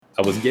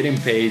I was getting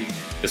paid,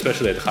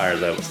 especially at higher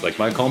levels. Like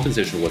my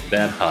compensation was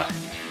that high,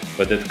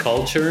 but that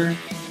culture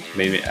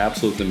made me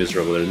absolutely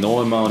miserable. No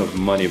amount of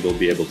money will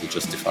be able to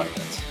justify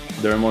that.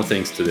 There are more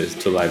things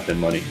to life than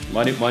money.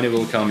 Money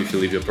will come if you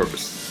live your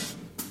purpose.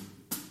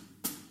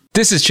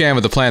 This is Chan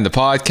with The Plan, the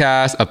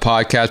podcast, a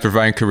podcast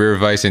providing career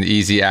advice and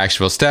easy,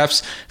 actionable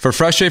steps for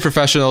frustrated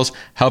professionals,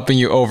 helping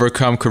you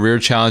overcome career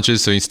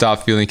challenges so you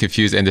stop feeling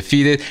confused and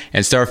defeated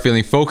and start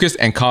feeling focused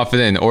and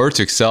confident in order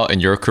to excel in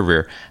your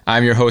career.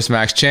 I'm your host,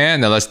 Max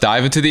Chan. Now let's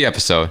dive into the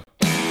episode.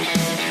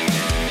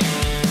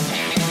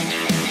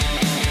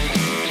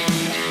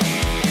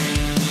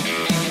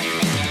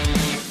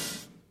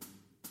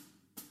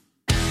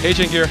 Hey,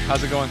 Chan here.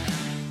 How's it going?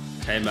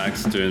 Hey,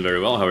 Max. Doing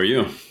very well. How are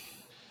you?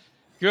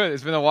 Good.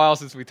 It's been a while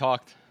since we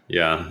talked.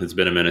 Yeah, it's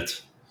been a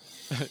minute.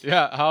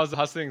 Yeah,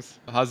 how's things?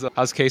 How's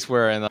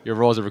Caseware and your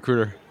role as a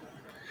recruiter?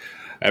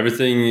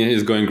 Everything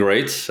is going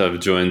great. I've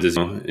joined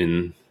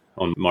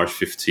on March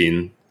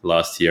 15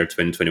 last year,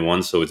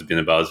 2021. So it's been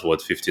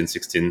about 15,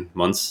 16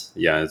 months.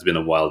 Yeah, it's been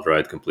a wild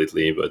ride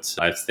completely, but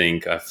I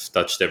think I've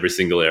touched every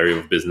single area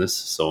of business.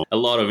 So a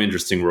lot of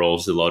interesting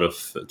roles, a lot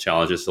of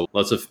challenges,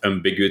 lots of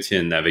ambiguity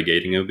and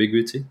navigating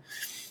ambiguity.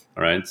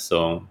 All right,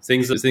 so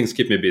things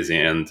keep me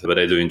busy, but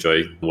I do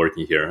enjoy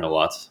working here a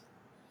lot.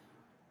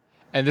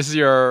 And this is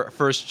your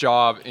first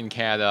job in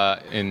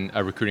Canada in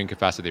a recruiting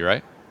capacity,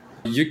 right?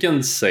 You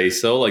can say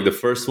so. Like the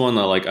first one,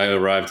 I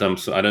arrived. I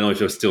don't know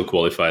if I still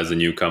qualify as a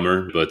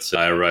newcomer, but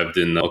I arrived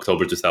in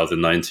October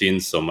 2019.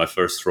 So my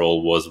first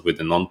role was with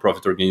a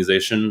nonprofit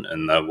organization,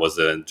 and I was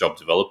a job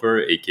developer,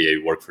 aka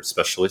workforce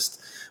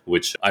specialist.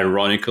 Which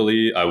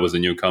ironically, I was a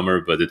newcomer,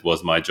 but it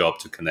was my job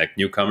to connect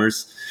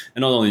newcomers,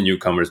 and not only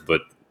newcomers,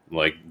 but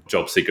like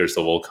job seekers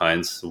of all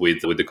kinds with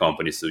the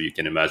company. So you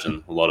can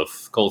imagine a lot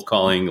of cold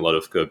calling, a lot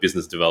of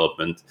business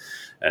development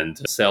and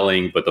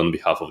selling, but on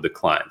behalf of the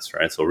clients,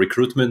 right? So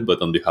recruitment,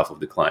 but on behalf of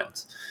the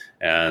clients.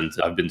 And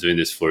I've been doing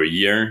this for a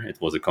year.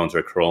 It was a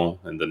contract role.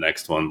 And the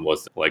next one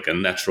was like a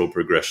natural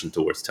progression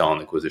towards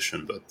talent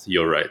acquisition. But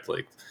you're right,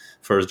 like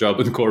first job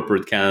in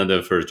corporate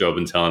Canada, first job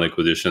in talent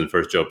acquisition,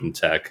 first job in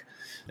tech,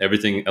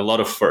 everything, a lot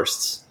of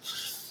firsts.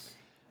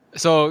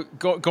 So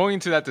going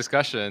into that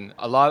discussion,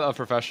 a lot of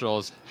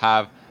professionals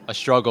have a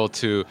struggle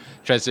to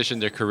transition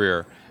their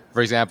career.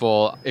 For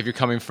example, if you're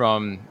coming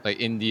from like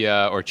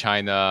India or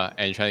China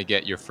and you're trying to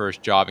get your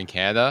first job in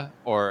Canada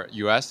or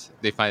US,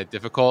 they find it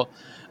difficult.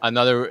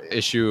 Another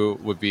issue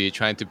would be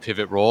trying to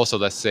pivot roles. So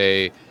let's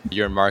say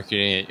you're in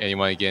marketing and you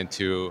want to get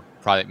into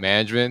product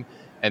management.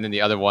 And then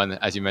the other one,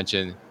 as you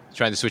mentioned,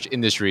 trying to switch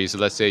industries. So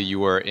let's say you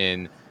were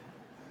in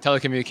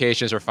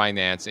telecommunications or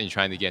finance and you're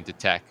trying to get into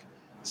tech.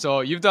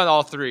 So you've done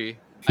all three,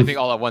 I think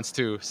all at once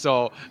too.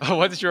 So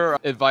what is your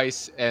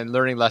advice and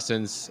learning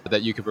lessons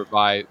that you could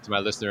provide to my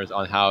listeners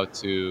on how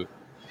to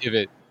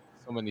pivot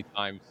so many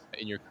times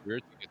in your career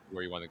to get to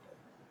where you want to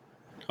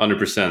go?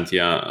 100%.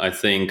 Yeah. I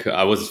think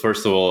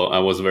first of all, I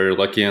was very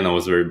lucky and I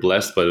was very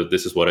blessed, but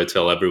this is what I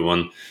tell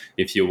everyone.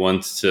 If you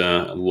want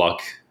to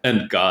luck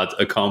and God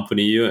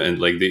accompany you and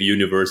like the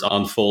universe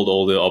unfold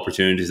all the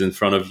opportunities in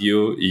front of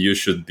you, you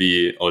should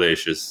be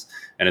audacious.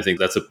 And I think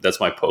that's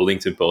my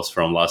LinkedIn post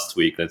from last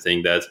week. I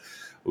think that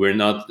we're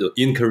not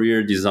in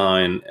career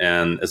design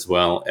and as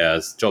well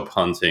as job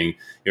hunting.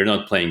 You're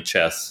not playing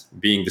chess.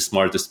 Being the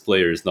smartest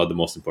player is not the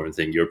most important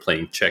thing. You're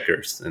playing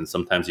checkers. And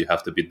sometimes you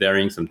have to be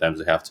daring. Sometimes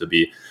you have to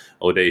be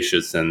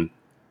audacious. And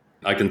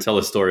I can tell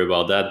a story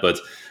about that, but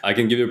I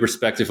can give you a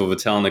perspective of a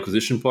talent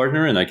acquisition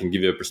partner and I can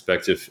give you a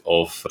perspective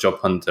of a job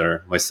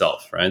hunter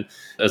myself, right?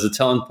 As a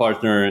talent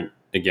partner,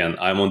 again,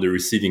 I'm on the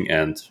receiving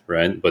end,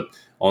 right? But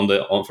from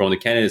the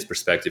candidate's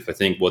perspective, I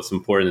think what's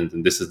important,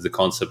 and this is the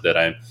concept that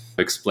I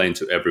explain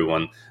to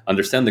everyone,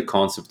 understand the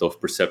concept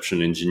of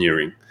perception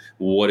engineering.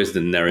 What is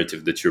the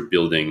narrative that you're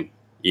building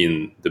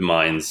in the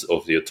minds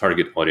of your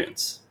target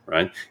audience,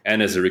 right?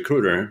 And as a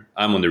recruiter,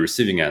 I'm on the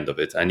receiving end of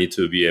it. I need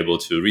to be able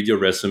to read your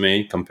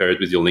resume, compare it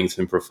with your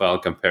LinkedIn profile,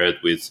 compare it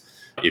with,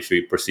 if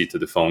we proceed to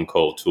the phone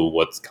call, to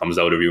what comes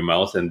out of your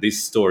mouth. And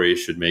this story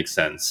should make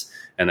sense.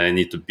 And I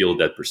need to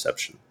build that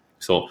perception.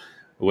 So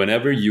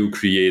whenever you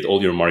create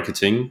all your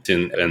marketing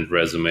and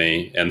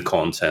resume and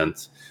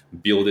content,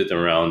 build it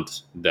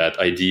around that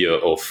idea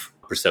of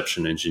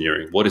perception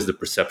engineering. What is the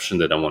perception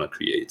that I want to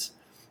create?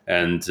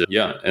 And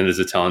and as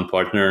a talent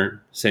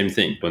partner, same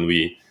thing. When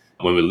we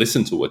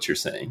listen to what you're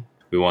saying,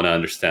 we want to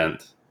understand,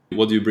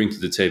 what do you bring to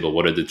the table?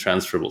 What are the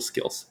transferable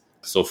skills?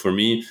 So for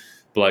me,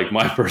 like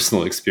my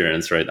personal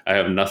experience, right? I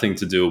have nothing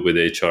to do with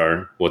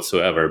HR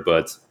whatsoever,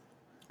 but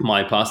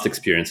my past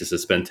experiences, I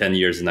spent 10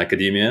 years in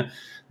academia.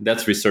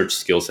 That's research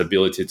skills,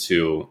 ability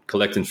to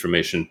collect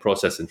information,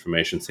 process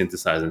information,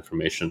 synthesize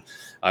information.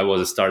 I was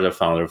a startup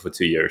founder for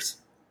 2 years.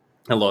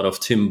 A lot of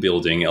team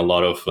building, a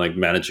lot of like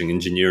managing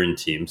engineering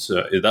teams.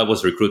 That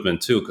was recruitment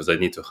too, because I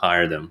need to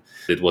hire them.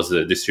 It was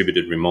a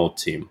distributed remote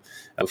team.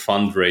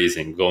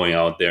 Fundraising, going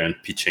out there and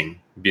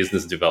pitching,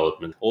 business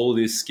development, all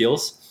these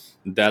skills.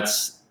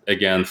 That's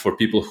again, for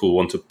people who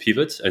want to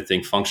pivot, I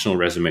think functional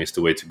resume is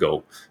the way to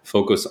go.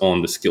 Focus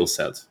on the skill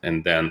set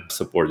and then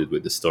support it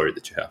with the story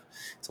that you have.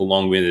 It's a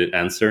long-winded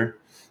answer,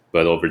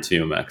 but over to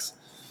you, Max.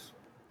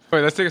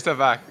 Wait, let's take a step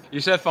back. You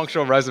said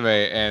functional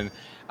resume, and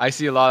I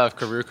see a lot of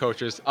career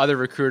coaches, other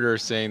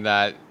recruiters saying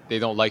that they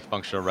don't like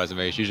functional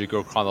resumes. Usually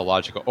go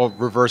chronological or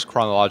reverse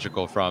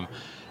chronological from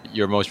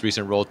your most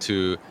recent role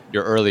to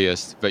your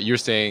earliest. But you're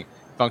saying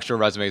functional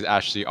resumes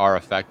actually are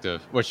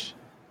effective, which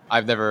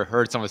I've never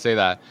heard someone say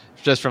that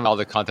just from all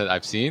the content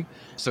I've seen.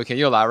 So can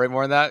you elaborate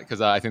more on that?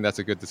 Because I think that's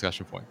a good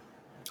discussion point.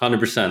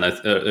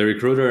 100%. A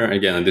recruiter,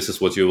 again, and this is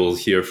what you will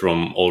hear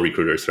from all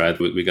recruiters, right?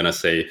 We're going to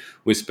say,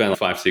 we spend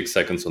 5-6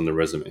 seconds on the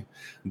resume.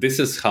 This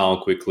is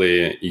how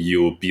quickly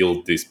you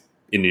build this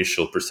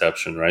initial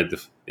perception, right?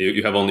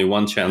 You have only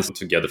one chance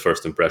to get the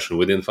first impression.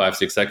 Within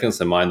 5-6 seconds,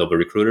 the mind of a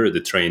recruiter,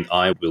 the trained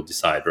eye will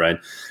decide, right?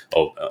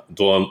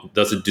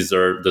 Does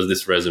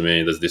this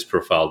resume, does this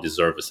profile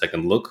deserve a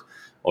second look,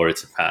 or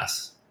it's a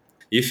pass?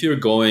 If you're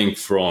going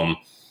from,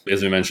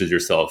 as you mentioned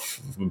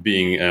yourself,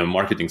 being a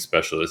marketing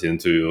specialist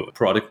into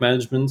product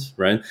management,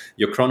 right?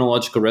 Your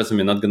chronological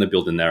resume not going to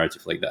build a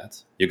narrative like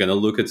that. You're going to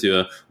look at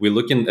we're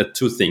looking at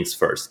two things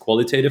first: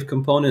 qualitative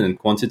component and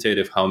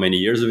quantitative, how many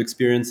years of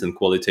experience, and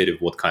qualitative,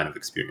 what kind of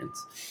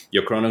experience.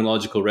 Your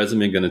chronological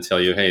resume going to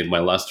tell you, hey, my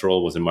last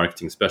role was a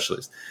marketing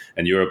specialist,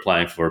 and you're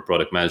applying for a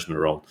product management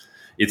role.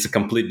 It's a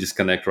complete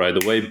disconnect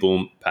right away.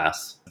 Boom,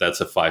 pass.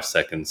 That's a 5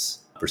 seconds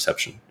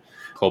perception.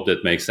 Hope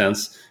that makes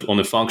sense. On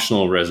the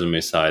functional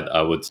resume side,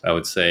 I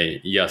would say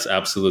yes,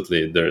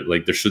 absolutely.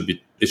 It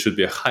should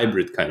be a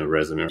hybrid kind of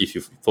resume. If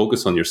you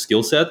focus on your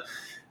skill set,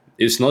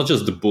 it's not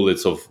just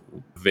the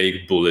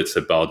vague bullets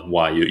about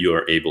why you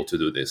are able to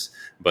do this,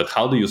 but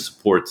how do you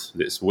support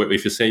this?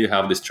 If you say you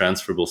have this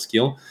transferable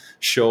skill,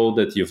 show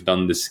that you've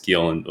done this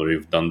skill or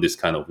you've done this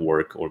kind of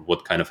work, or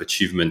what kind of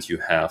achievement you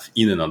have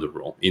in another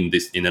role,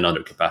 in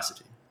another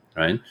capacity,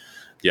 right?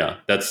 Yeah,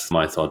 that's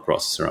my thought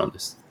process around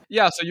this.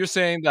 Yeah, so you're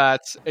saying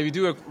that if you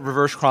do a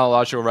reverse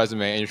chronological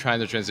resume and you're trying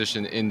to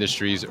transition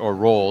industries or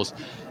roles,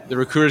 the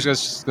recruiter's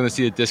just going to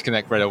see a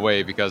disconnect right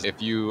away, because if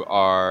you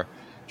are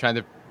trying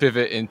to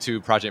pivot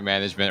into project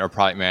management or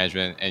product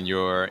management and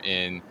you're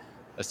in,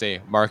 let's say,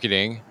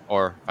 marketing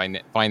or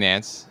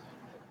finance,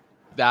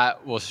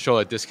 that will show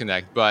a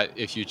disconnect. But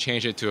if you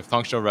change it to a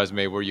functional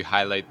resume where you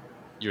highlight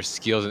your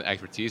skills and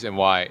expertise and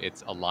why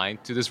it's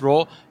aligned to this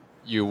role,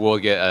 you will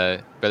get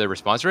a better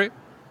response rate.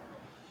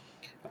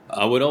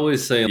 I would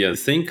always say,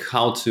 think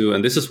how to,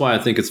 and this is why I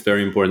think it's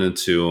very important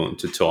to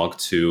talk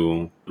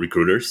to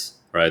recruiters,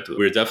 right?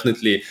 We're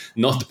definitely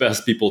not the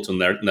best people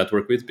to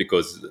network with,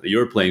 because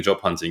you're playing job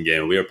hunting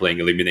game. We are playing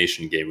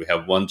elimination game. We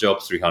have one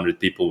job, 300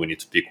 people. We need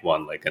to pick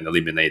one, and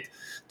eliminate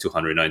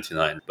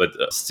 299. But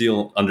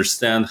still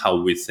understand how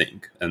we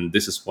think. And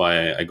this is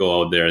why I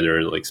go out there.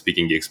 They're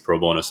speaking gigs pro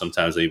bono.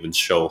 Sometimes I even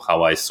show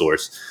how I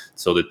source,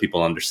 so that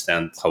people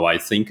understand how I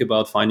think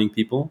about finding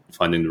people,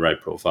 finding the right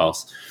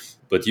profiles.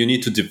 But you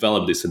need to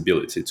develop this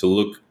ability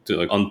to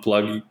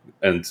unplug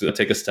and to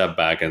take a step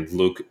back and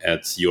look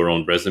at your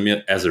own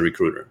resume as a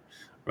recruiter,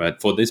 right?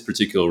 For this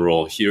particular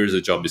role, here's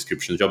a job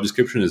description. The job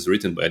description is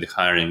written by the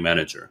hiring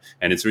manager,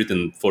 and it's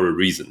written for a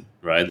reason,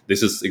 right?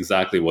 This is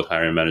exactly what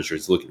hiring manager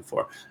is looking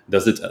for.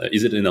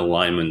 Is it in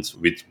alignment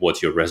with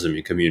what your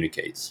resume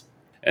communicates?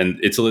 And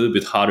it's a little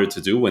bit harder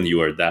to do when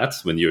you're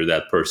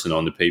that person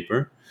on the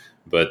paper.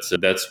 But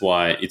that's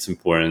why it's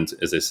important,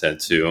 as I said,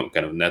 to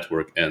kind of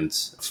network and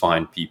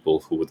find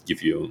people who would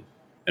give you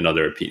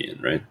another opinion,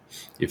 right?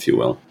 If you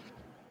will.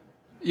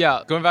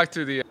 Yeah, going back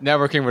to the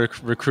networking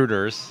with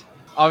recruiters,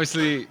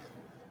 obviously,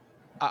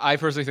 I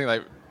personally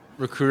think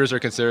recruiters are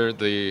considered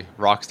the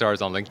rock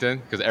stars on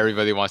LinkedIn, because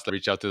everybody wants to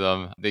reach out to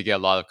them. They get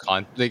a lot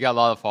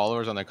of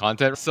followers on their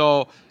content.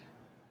 So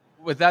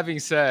with that being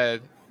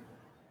said,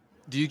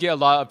 do you get a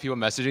lot of people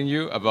messaging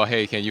you about,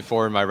 hey, can you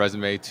forward my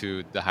resume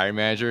to the hiring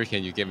manager?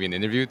 Can you give me an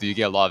interview? Do you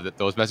get a lot of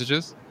those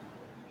messages?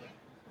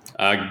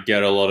 I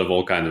get a lot of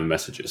all kinds of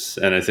messages.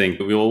 And I think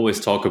we always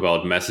talk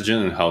about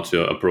messaging and how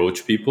to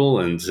approach people.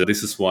 And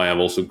this is why I've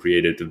also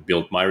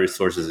built my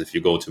resources. If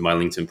you go to my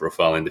LinkedIn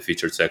profile in the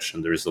featured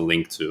section, there is a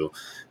link to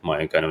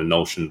my kind of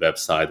Notion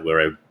website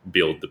where I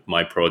build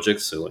my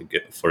projects. So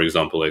for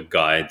example, a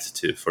guide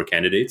for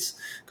candidates.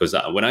 Because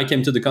when I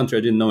came to the country,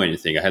 I didn't know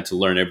anything. I had to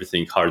learn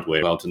everything hard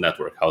way, how to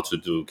network, how to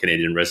do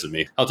Canadian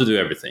resume, how to do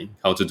everything,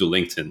 how to do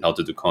LinkedIn, how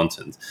to do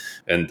content.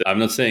 And I'm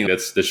not saying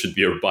this should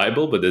be your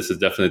Bible, but this is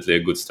definitely a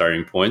good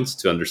starting point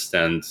to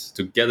understand,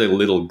 to get a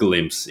little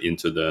glimpse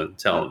into the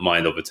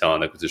mind of a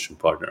talent acquisition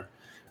partner.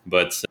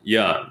 But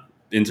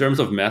in terms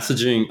of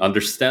messaging,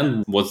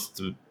 understand what's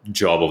the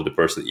job of the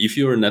person. If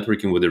you're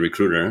networking with a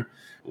recruiter,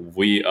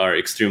 we are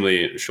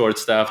extremely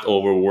short-staffed,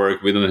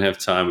 overworked. We don't have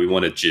time. We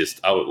want to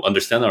gist.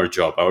 Understand our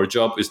job. Our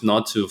job is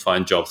not to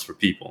find jobs for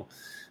people.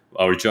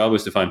 Our job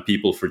is to find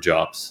people for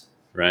jobs,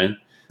 right?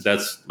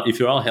 If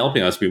you're all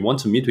helping us, we want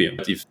to meet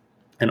with you.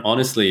 And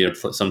honestly,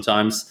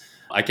 sometimes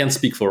I can't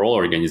speak for all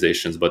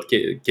organizations, but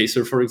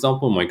Caser, for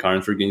example, my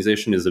current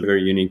organization, is a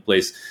very unique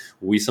place.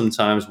 We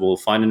sometimes will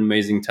find an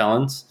amazing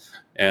talent,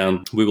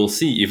 And we will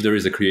see if there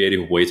is a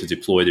creative way to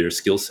deploy their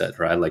skill set,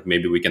 right? Like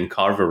maybe we can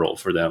carve a role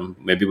for them.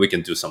 Maybe we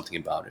can do something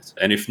about it.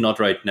 And if not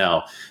right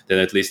now, then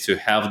at least to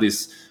have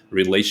this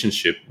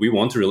relationship. We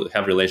want to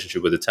have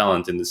relationship with the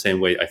talent in the same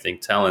way I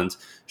think talent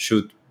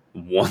should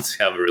want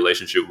to have a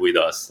relationship with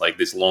us, like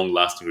this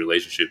long-lasting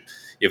relationship.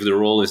 If the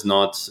role is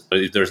not,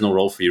 if there's no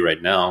role for you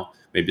right now,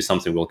 maybe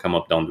something will come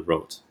up down the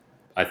road.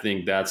 I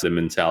think that's the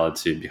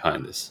mentality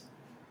behind this.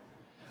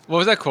 What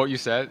was that quote you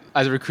said?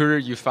 As a recruiter,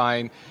 you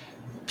find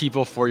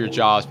people for your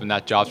jobs, but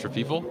not jobs for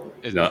people?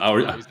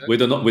 We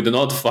do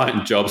not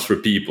find jobs for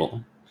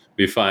people.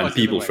 We find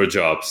people for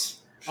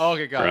jobs. Oh,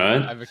 okay, got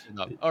right? it. I mixed it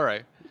up. All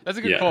right. That's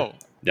a good Yeah. quote.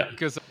 Yeah.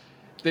 Because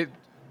they,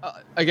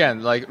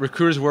 again, like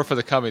recruiters work for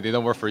the company, they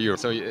don't work for you.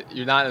 So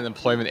you're not an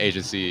employment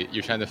agency.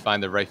 You're trying to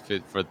find the right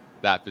fit for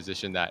that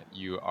position that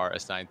you are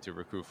assigned to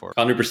recruit for.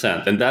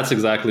 100%. And that's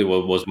exactly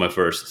what was my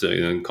first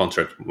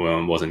contract when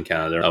I was in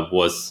Canada. I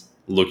was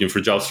looking for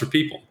jobs for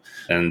people,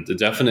 and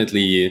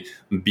definitely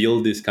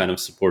build these kind of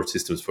support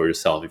systems for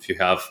yourself. If you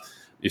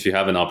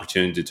have an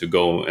opportunity to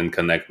go and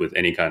connect with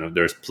any kind of,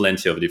 there's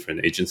plenty of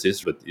different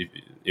agencies, but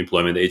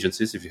employment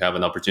agencies, if you have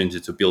an opportunity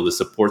to build a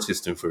support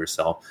system for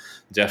yourself,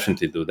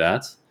 definitely do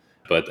that.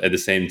 But at the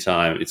same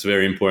time, it's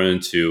very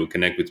important to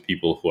connect with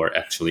people who are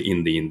actually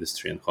in the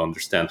industry and who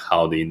understand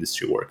how the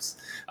industry works.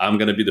 I'm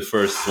going to be the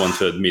first one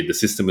to admit the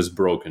system is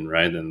broken,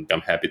 right? And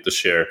I'm happy to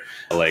share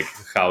like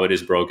how it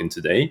is broken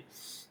today.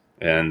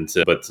 And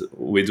but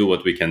we do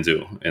what we can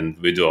do, and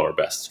we do our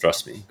best,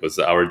 trust me, because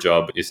our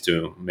job is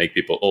to make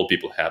all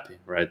people happy,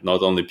 right?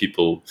 Not only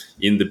people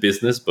in the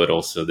business, but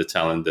also the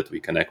talent that we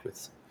connect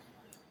with.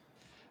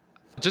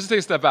 Just to take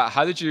a step back,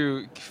 how did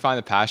you find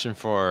a passion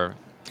for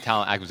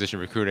talent acquisition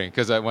recruiting?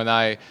 Because when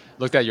I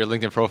looked at your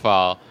LinkedIn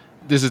profile,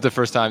 this is the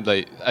first time,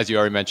 like, as you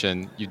already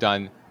mentioned, you've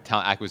done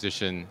talent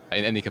acquisition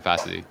in any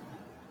capacity.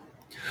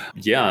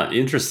 Yeah,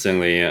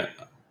 interestingly,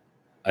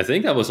 I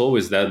think I was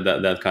always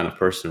that kind of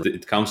person.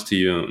 It comes to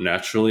you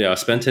naturally. I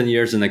spent 10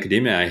 years in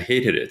academia. I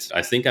hated it.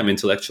 I think I'm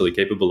intellectually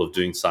capable of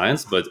doing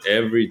science, but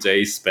every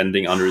day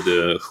spending under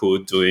the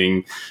hood,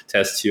 doing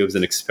test tubes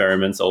and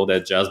experiments, all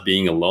that, just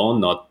being alone,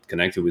 not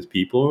connected with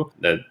people,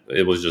 that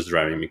it was just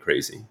driving me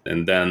crazy.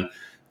 And then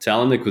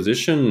talent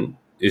acquisition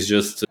is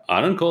just,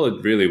 I don't call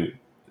it really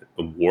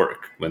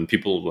work. When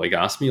people like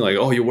ask me like,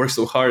 oh, you work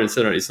so hard,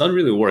 etc., it's not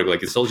really work.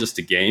 Like, it's all just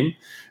a game,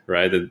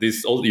 right? And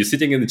you're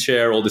sitting in the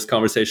chair, all these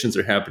conversations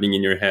are happening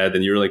in your head,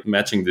 and you're like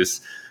matching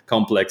this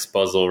complex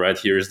puzzle, right?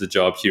 Here's the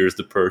job, here's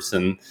the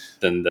person.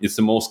 Then it's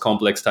the most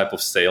complex type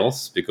of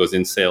sales, because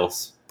in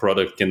sales,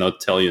 product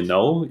cannot tell you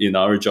no. In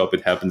our job,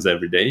 it happens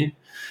every day.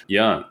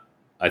 Yeah,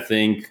 I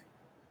think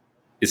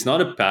it's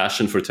not a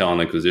passion for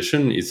talent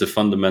acquisition. It's a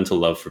fundamental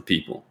love for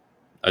people.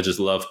 I just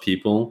love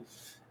people.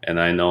 And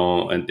I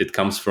know, and it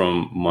comes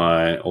from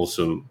my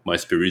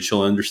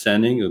spiritual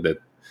understanding that,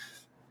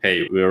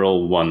 hey, we're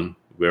all one,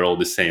 we're all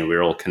the same,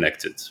 we're all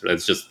connected.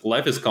 It's just,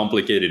 life is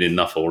complicated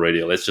enough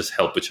already. Let's just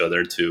help each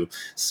other to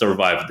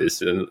survive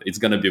this. And it's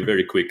gonna be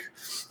very quick.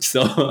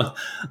 So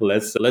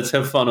let's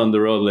have fun on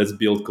the road. Let's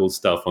build cool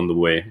stuff on the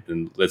way,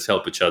 and let's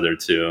help each other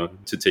to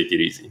take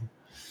it easy.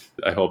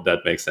 I hope that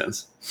makes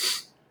sense.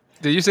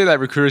 Did you say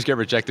that recruiters get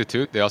rejected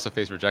too? They also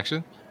face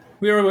rejection?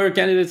 We're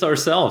candidates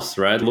ourselves,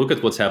 right? Look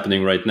at what's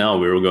happening right now.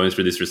 We're going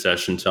through this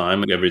recession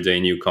time, every day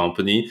new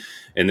company.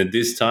 And at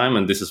this time,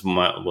 and this is one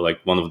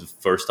of the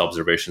first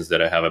observations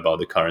that I have about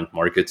the current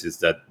market, is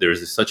that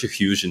there's such a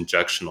huge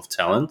injection of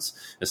talent,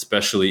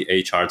 especially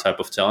HR type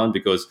of talent,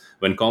 because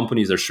when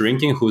companies are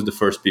shrinking, who's the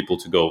first people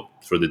to go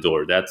through the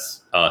door?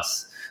 That's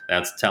us.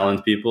 That's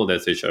talent people.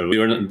 That's HR.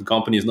 The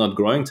company is not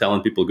growing.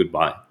 Talent people,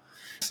 goodbye.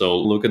 So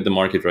look at the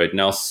market right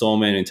now. So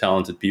many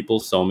talented people,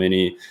 so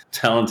many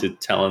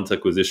talented talent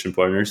acquisition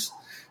partners,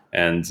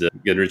 and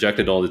get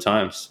rejected all the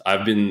times.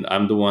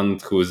 I'm the one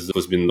who's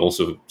been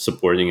also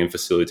supporting and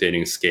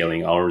facilitating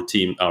scaling our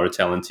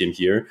talent team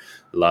here.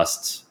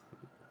 Last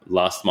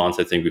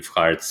month, I think we've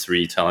hired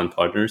 3 talent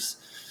partners.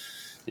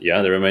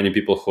 Yeah, there are many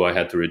people who I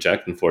had to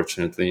reject,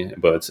 unfortunately.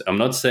 But I'm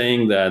not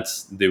saying that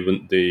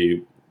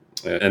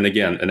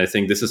and I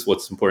think this is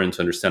what's important to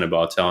understand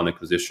about talent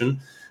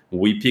acquisition.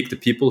 We pick the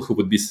people who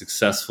would be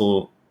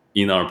successful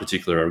in our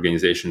particular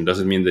organization. It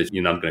doesn't mean that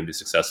you're not going to be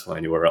successful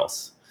anywhere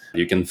else.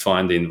 You can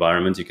find the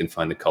environment, you can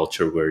find the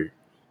culture where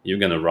you're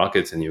going to rock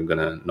it and you're going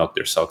to knock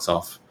their socks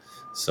off.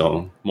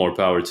 So more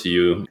power to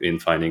you in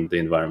finding the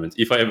environment.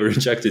 If I ever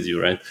rejected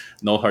you, right?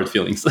 No hard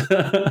feelings.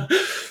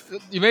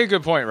 You made a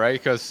good point, right?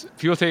 Because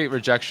people take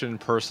rejection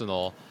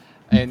personal.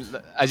 And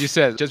as you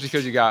said, just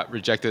because you got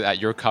rejected at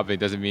your company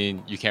doesn't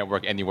mean you can't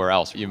work anywhere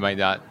else. You might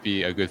not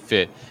be a good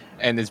fit.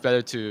 And it's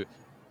better to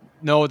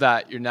know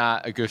that you're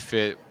not a good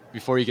fit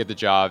before you get the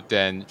job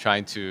than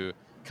trying to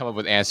come up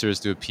with answers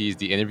to appease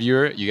the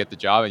interviewer. You get the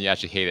job and you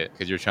actually hate it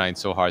because you're trying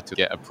so hard to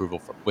get approval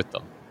with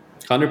them.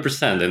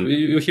 100%. And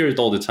you hear it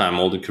all the time.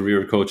 All the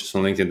career coaches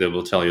on LinkedIn, they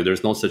will tell you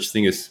there's no such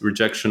thing as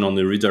rejection,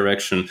 only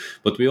redirection.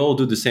 But we all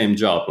do the same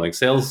job. Like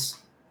sales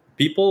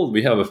people,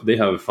 they have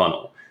a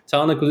funnel.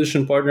 Talent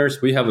acquisition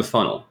partners, we have a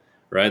funnel.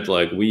 right?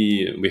 Like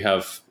we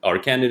have our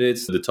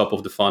candidates at the top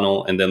of the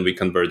funnel, and then we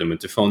convert them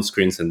into phone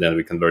screens, and then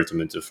we convert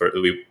them into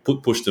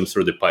push them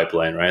through the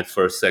pipeline, right?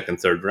 First, second,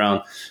 third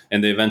round,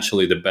 and then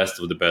eventually the best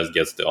of the best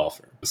gets the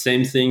offer.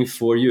 Same thing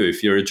for you.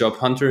 If you're a job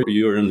hunter,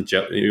 you're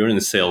in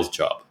a sales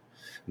job.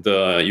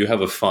 You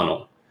have a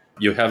funnel.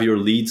 You have your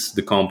leads,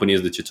 the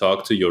companies that you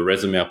talk to, your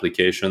resume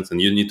applications,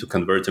 and you need to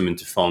convert them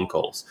into phone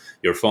calls.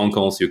 Your phone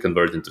calls you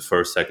convert into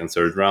first, second,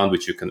 third round,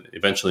 which you can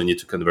eventually need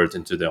to convert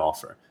into the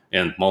offer,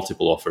 and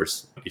multiple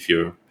offers if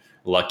you're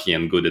lucky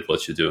and good at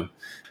what you do.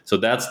 So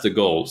that's the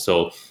goal.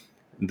 So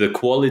the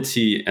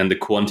quality and the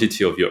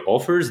quantity of your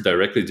offers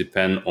directly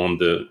depend on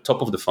the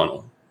top of the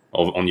funnel,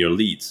 on your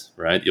leads,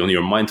 right? On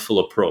your mindful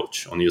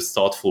approach, on your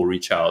thoughtful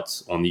reach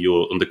outs, on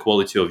the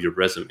quality of your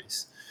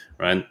resumes,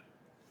 right?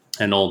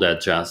 And all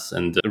that jazz.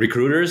 And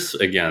recruiters,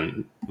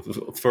 again,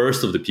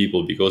 first of the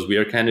people, because we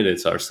are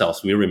candidates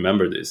ourselves, we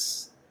remember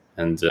this.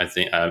 And I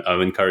think I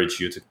would encourage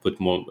you to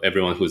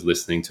everyone who's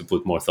listening, to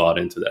put more thought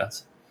into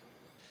that.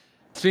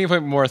 Speaking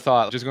of more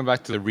thought, just going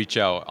back to the reach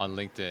out on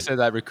LinkedIn, you said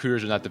that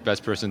recruiters are not the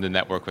best person to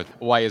network with.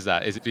 Why is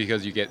that? Is it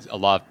because you get a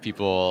lot of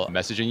people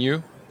messaging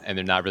you and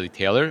they're not really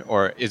tailored?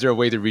 Or is there a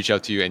way to reach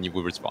out to you and you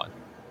will respond?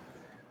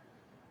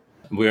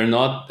 We're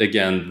not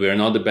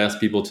the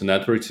best people to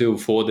network to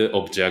for the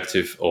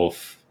objective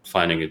of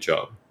finding a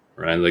job,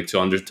 right? Like to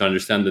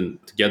understand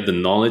and to get the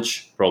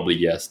knowledge, probably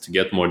yes. To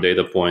get more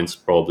data points,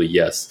 probably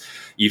yes.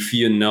 If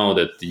you know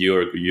that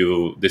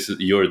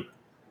you're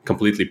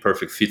completely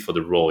perfect fit for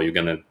the role, you're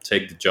gonna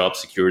take the job,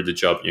 secure the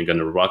job, you're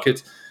gonna rock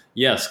it.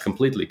 Yes,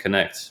 completely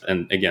connect.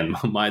 And again,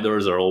 my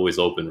doors are always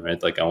open,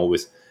 right? Like I'm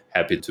always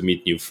happy to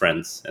meet new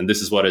friends. And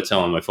this is what I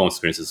tell on my phone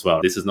screens as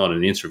well. This is not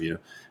an interview,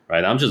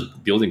 right? I'm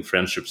just building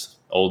friendships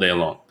all day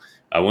long.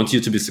 I want you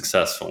to be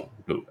successful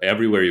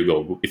everywhere you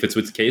go. If it's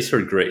with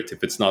Kaser, great.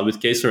 If it's not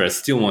with Kaser, I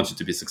still want you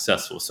to be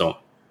successful. So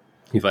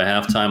if I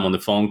have time on the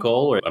phone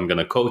call, or I'm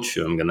gonna coach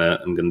you, I'm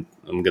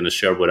gonna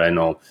share what I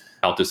know,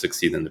 how to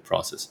succeed in the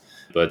process.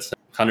 But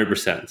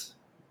 100%.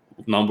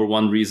 Number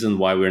one reason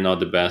why we're not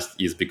the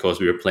best is because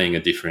we are playing a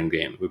different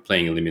game. We're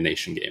playing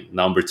elimination game.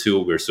 Number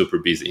two, we're super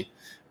busy,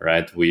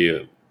 right?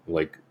 We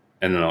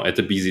I don't know, at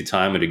a busy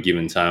time, at a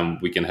given time,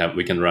 we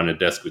can run a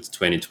desk with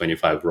 20,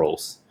 25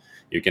 roles.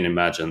 You can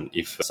imagine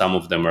if some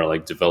of them are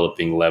like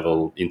developing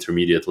level,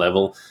 intermediate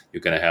level,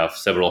 you're going to have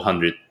several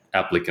hundred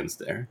applicants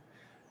there.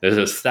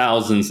 There's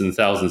thousands and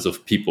thousands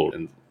of people,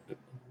 and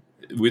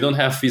we don't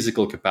have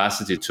physical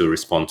capacity to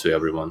respond to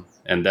everyone.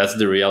 And that's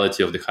the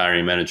reality of the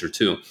hiring manager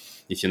too.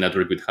 If you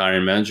network with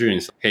hiring manager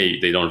and say, hey,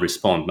 they don't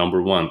respond.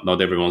 Number one, not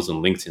everyone's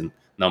on LinkedIn.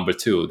 Number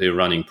two, they're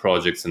running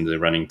projects and they're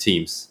running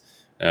teams.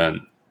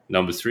 And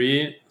number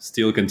three,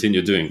 still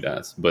continue doing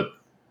that, but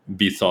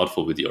be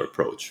thoughtful with your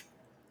approach.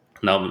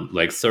 Now,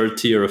 like third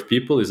tier of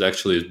people is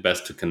actually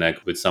best to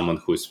connect with someone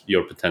who's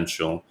your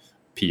potential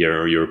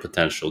peer or your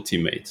potential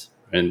teammate.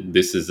 And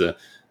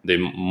they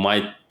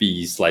might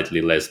be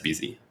slightly less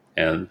busy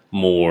and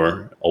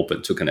more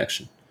open to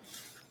connection.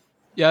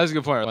 Yeah, that's a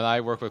good point. When I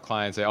work with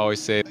clients, I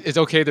always say it's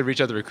okay to reach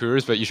out to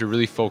recruiters, but you should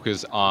really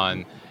focus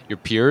on your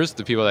peers,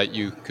 the people that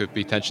you could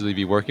potentially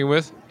be working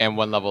with, and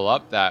one level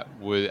up that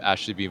would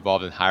actually be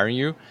involved in hiring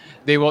you.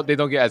 They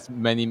don't get as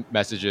many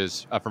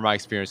messages from my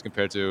experience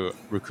compared to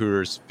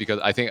recruiters, because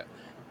I think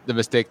the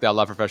mistake that a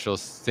lot of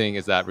professionals think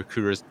is that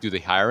recruiters do the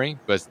hiring,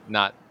 but it's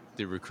not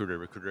the recruiter.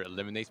 Recruiter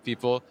eliminates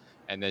people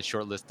and then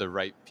shortlist the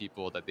right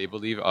people that they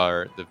believe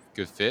are the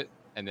good fit,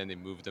 and then they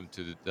move them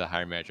to the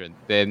hiring manager, and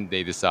then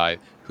they decide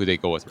who they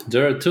go with.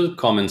 There are two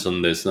comments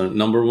on this.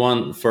 Number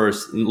one,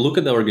 first, look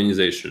at the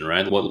organization,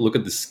 right? Look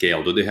at the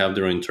scale. Do they have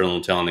their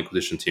internal talent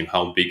acquisition team?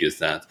 How big is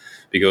that?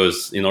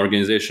 Because in an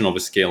organization of a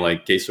scale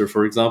like Kaser,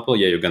 for example,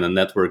 you're going to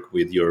network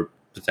with your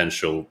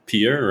potential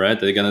peer, right?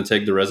 They're going to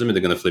take the resume,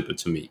 they're going to flip it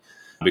to me.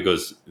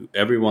 Because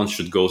everyone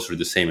should go through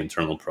the same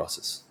internal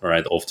process,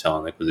 right, of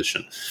talent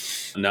acquisition.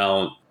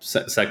 Now,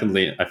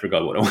 secondly, I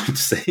forgot what I wanted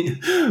to say,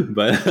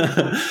 but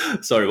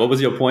sorry, what was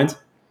your point?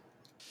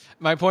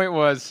 My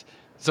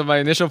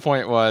initial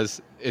point was,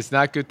 it's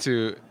not good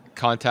to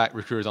contact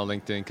recruiters on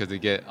LinkedIn because they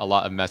get a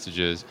lot of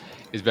messages.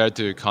 It's better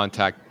to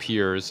contact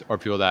peers or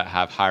people that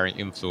have hiring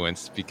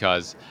influence,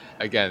 because,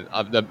 again,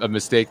 a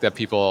mistake that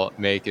people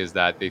make is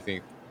that they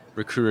think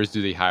recruiters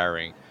do the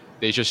hiring.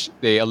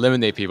 They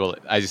eliminate people,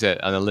 as you said,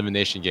 an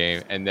elimination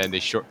game, and then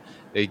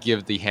they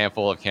give the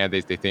handful of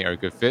candidates they think are a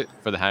good fit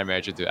for the hiring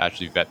manager to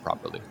actually vet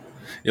properly.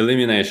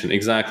 Elimination,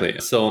 exactly.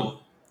 So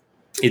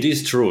it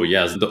is true,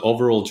 yes. The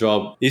overall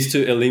job is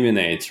to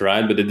eliminate,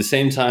 right? But at the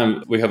same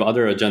time, we have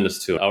other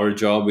agendas too. Our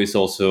job is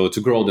also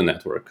to grow the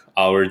network.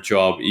 Our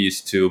job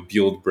is to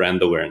build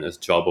brand awareness,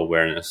 job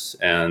awareness,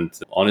 and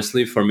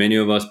honestly, for many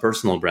of us,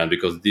 personal brand,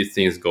 because these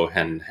things go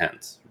hand in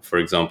hand. For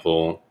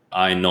example,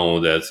 I know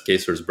that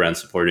Kaser's brand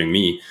supporting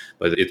me,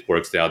 but it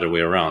works the other way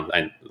around.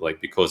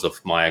 Because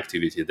of my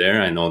activity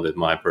there, I know that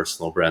my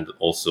personal brand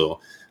also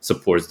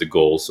supports the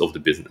goals of the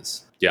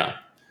business. Yeah,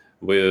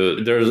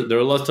 there are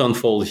a lot to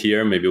unfold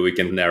here. Maybe we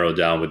can narrow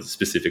down with a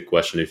specific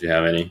question if you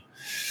have any.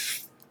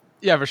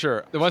 Yeah, for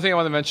sure. The one thing I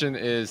want to mention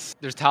is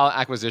there's talent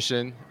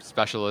acquisition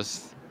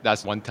specialist.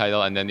 That's one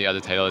title, and then the other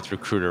title is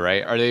recruiter,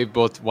 right? Are they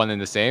both one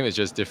and the same? It's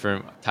just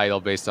different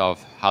title based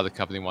off how the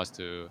company wants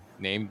to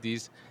name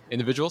these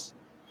individuals?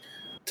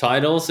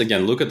 Titles,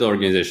 again, look at the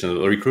organization.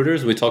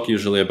 Recruiters, we talk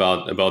usually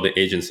about the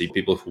agency,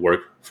 people who work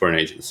for an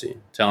agency.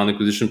 Talent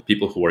acquisition,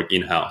 people who work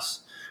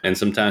in-house. And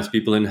sometimes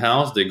people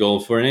in-house, they go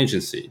for an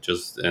agency.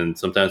 And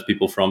sometimes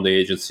people from the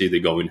agency, they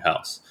go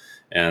in-house.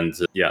 And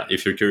yeah,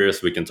 if you're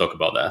curious, we can talk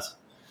about that.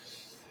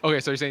 Okay,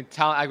 so you're saying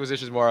talent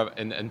acquisition is more of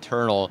an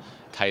internal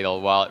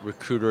title, while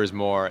recruiter is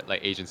more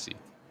like agency.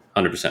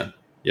 100%.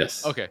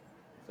 Yes. Okay.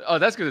 Oh,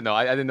 that's good to know.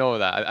 I didn't know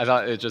that. I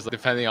thought it just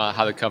depending on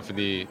how the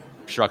company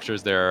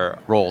structures their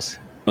roles.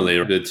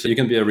 That you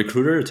can be a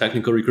recruiter, a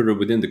technical recruiter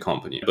within the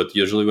company. But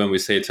usually when we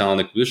say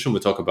talent acquisition, we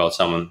talk about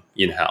someone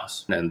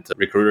in-house. And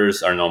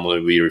recruiters are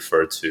normally, we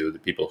refer to the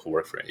people who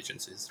work for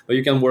agencies. But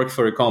you can work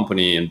for a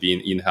company and be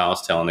an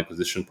in-house talent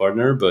acquisition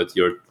partner, but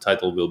your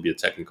title will be a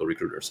technical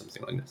recruiter or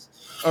something like this.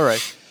 All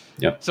right.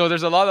 Yeah. So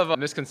there's a lot of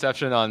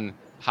misconception on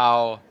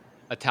how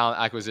a talent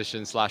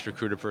acquisition /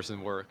 recruiter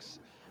person works.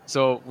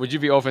 So would you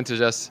be open to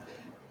just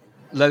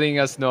letting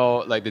us know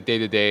like the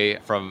day-to-day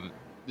from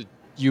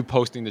you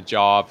posting the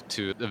job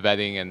to the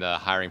vetting and the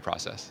hiring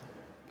process?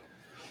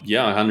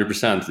 Yeah,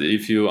 100%.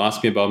 If you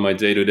ask me about my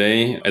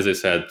day-to-day, as I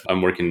said,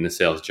 I'm working in a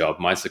sales job.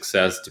 My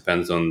success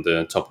depends on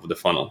the top of the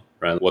funnel,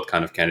 right? What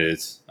kind of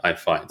candidates I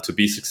find. To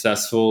be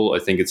successful, I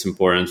think it's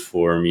important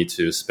for me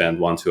to spend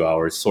 1-2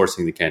 hours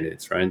sourcing the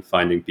candidates, right?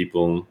 Finding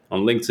people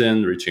on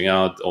LinkedIn, reaching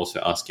out,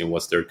 also asking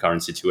what's their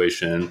current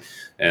situation,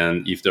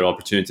 and if their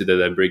opportunity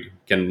that I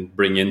can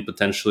bring in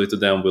potentially to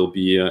them will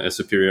be a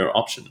superior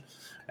option.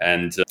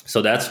 And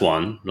so that's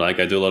one. Like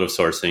I do a lot of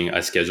sourcing.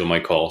 I schedule my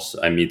calls.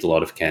 I meet a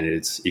lot of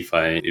candidates. If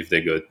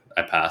they're good,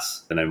 I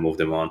pass. Then I move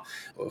them on.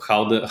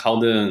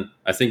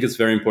 I think it's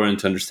very important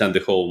to understand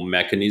the whole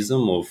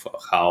mechanism of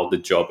how the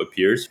job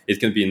appears. It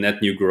can be a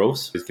net new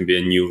growth. It can be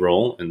a new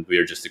role, and we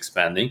are just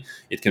expanding.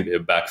 It can be a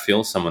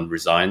backfill. Someone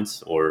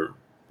resigned or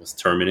was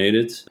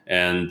terminated.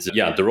 And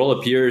yeah, the role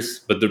appears,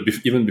 but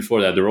even before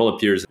that, the role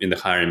appears in the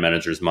hiring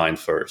manager's mind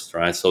first,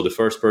 right? So the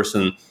first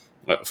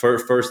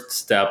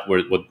step,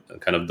 what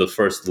kind of the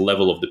first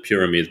level of the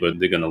pyramid, what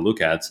they're going to look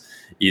at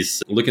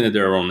is looking at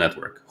their own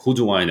network. Who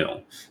do I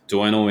know?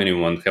 Do I know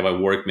anyone? Have I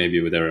worked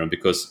maybe with everyone?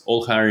 Because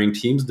all hiring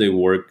teams, they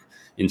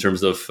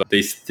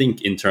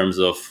think in terms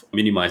of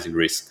minimizing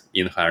risk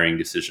in hiring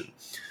decision.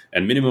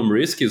 And minimum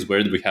risk is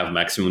where we have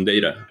maximum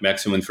data.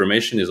 Maximum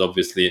information is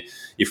obviously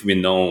if we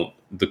know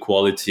the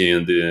quality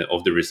of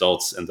the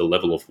results and the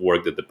level of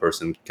work that the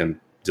person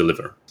can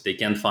deliver. They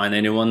can't find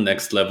anyone.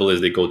 Next level is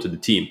they go to the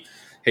team.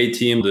 Hey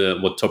team,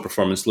 what top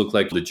performance look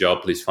like? The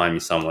job, please find me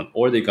someone.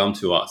 Or they come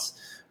to us,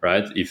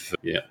 right? If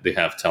they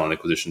have talent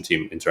acquisition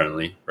team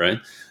internally, right?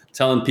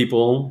 Telling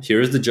people,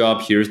 here's the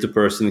job, here's the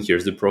person,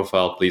 here's the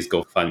profile, please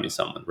go find me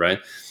someone, right?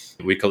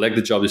 We collect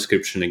the job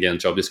description. Again,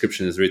 job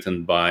description is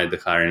written by the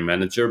hiring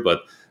manager,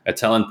 but a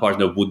talent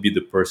partner would be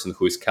the person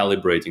who is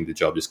calibrating the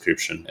job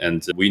description.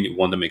 And we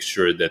want to make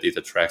sure that it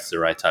attracts the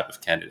right type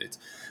of candidate.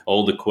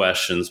 All the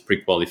questions,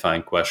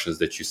 pre-qualifying questions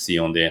that you see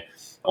on the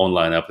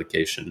online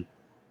application,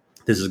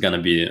 this is going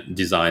to be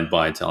designed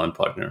by a talent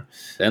partner.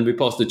 And we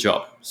post the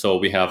job. So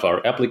we have our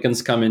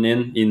applicants coming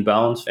in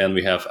inbound, and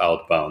we have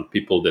outbound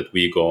people that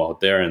we go out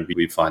there and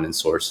we find and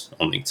source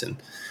on LinkedIn.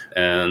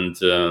 And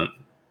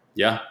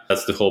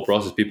that's the whole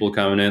process. People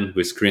coming in,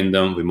 we screen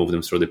them, we move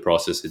them through the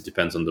process. It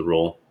depends on the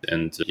role.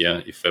 And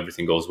if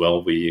everything goes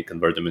well, we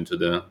convert them into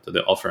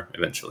the offer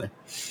eventually.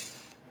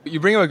 You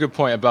bring up a good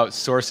point about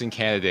sourcing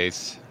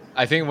candidates.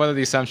 I think one of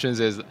the assumptions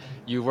is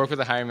you work with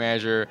a hiring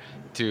manager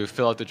to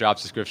fill out the job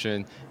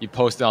description. You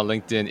post it on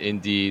LinkedIn,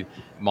 Indeed,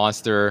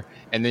 Monster,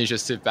 and then you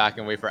just sit back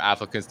and wait for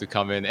applicants to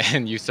come in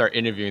and you start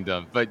interviewing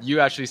them. But you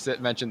actually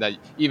mentioned that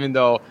even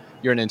though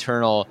you're an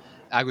internal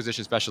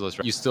acquisition specialist,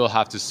 right, you still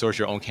have to source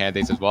your own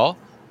candidates as well.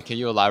 Can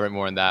you elaborate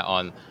more on that,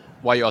 on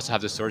why you also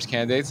have to source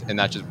candidates and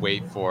not just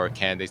wait for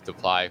candidates to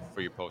apply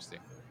for your posting?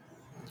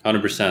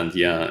 100%,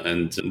 yeah.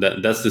 And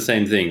that's the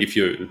same thing. If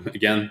you,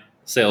 again,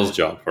 sales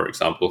job, for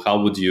example,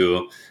 how would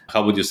you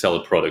sell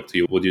a product?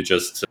 Would you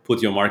just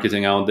put your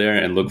marketing out there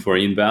and look for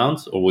inbound,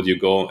 or would you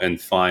go and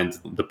find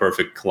the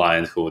perfect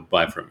client who would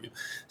buy from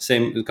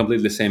you?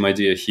 Completely same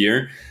idea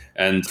here.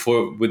 And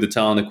with the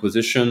talent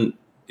acquisition,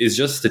 it's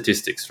just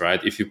statistics,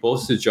 right? If you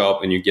post a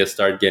job and you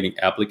start getting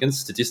applicants,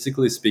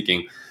 statistically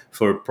speaking,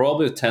 for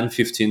probably 10,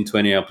 15,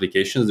 20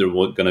 applications, there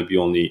going to be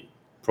only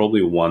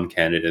probably one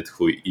candidate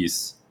who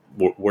is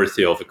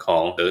worthy of a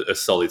call, a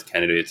solid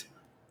candidate.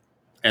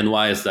 And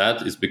why is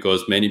that? It's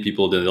because many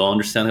people, they don't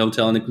understand how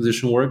talent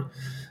acquisition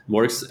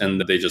works,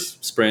 and they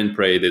just spray and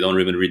pray. They don't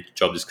even read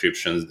job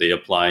descriptions. They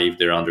apply if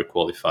they're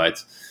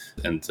underqualified.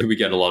 And we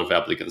get a lot of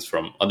applicants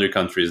from other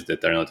countries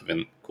that are not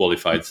even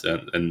qualified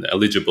and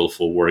eligible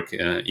for work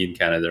in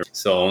Canada.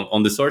 So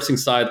on the sourcing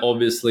side,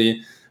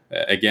 obviously,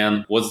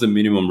 again, what's the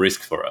minimum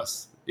risk for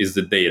us? is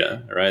the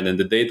data, right? And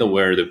the data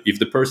where if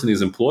the person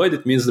is employed,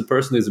 it means the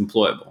person is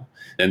employable.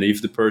 And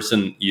if the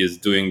person is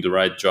doing the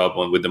right job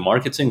with the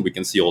marketing, we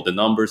can see all the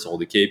numbers, all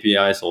the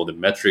KPIs, all the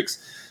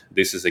metrics.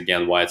 This is,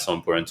 again, why it's so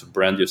important to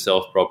brand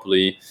yourself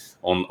properly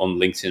on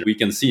LinkedIn. We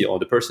can see,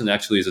 the person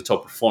actually is a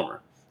top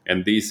performer.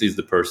 And this is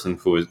the person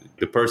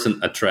the person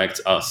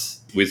attracts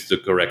us with the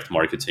correct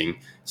marketing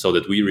so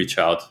that we reach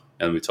out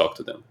and we talk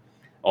to them.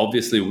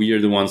 Obviously, we are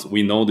the ones,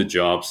 we know the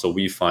job, so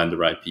we find the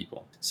right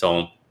people.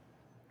 So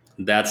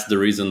that's the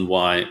reason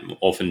why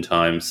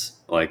oftentimes,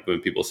 like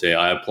when people say,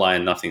 I apply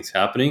and nothing's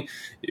happening,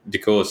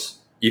 because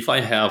if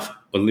I have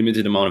a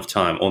limited amount of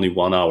time, only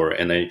 1 hour,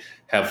 and I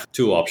have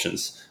two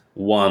options.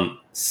 One,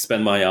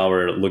 spend my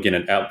hour looking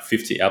at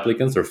 50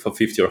 applicants or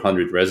 50 or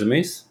 100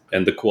 resumes,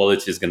 and the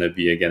quality is going to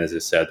be, again, as I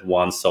said,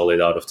 one solid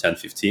out of 10,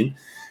 15.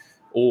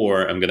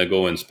 Or I'm going to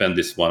go and spend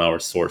this 1 hour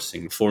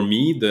sourcing. For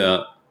me,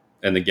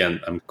 and again,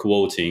 I'm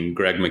quoting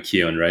Greg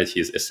McKeown, right?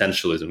 His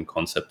essentialism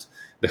concept.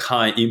 The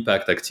high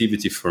impact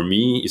activity for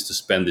me is to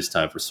spend this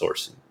time for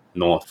sourcing,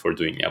 not for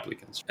doing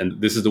applicants.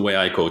 And this is the way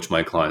I coach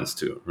my clients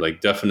too.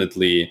 Like,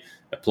 definitely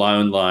apply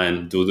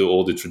online, do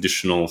all the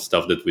traditional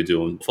stuff that we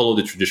do, and follow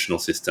the traditional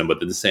system,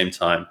 but at the same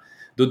time,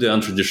 do the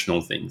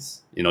untraditional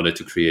things in order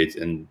to create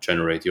and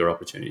generate your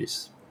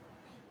opportunities.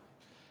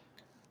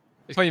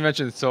 It's funny you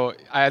mentioned, so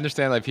I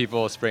understand like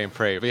people spray and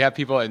pray, but you have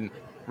people in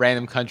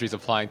random countries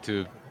applying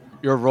to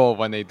your role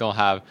when they don't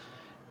have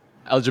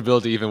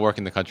eligibility to even work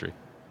in the country.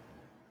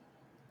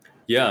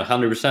 Yeah,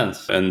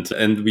 100%.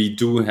 And we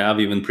do have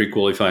even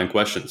pre-qualifying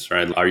questions,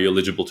 right? Are you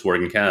eligible to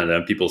work in Canada?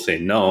 And people say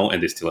no,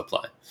 and they still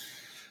apply.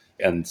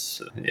 And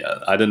yeah,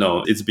 I don't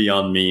know. It's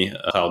beyond me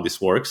how this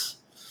works.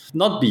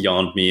 Not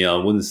beyond me, I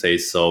wouldn't say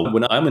so.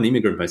 When I'm an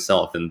immigrant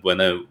myself, and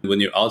when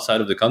you're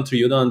outside of the country,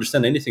 you don't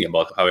understand anything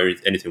about how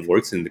anything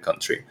works in the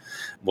country.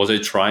 Was I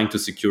trying to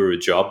secure a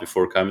job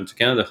before coming to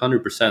Canada?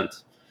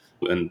 100%.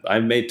 And I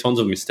made tons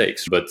of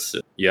mistakes, but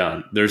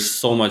yeah, there's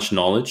so much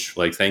knowledge.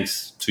 Like,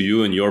 thanks to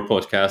you and your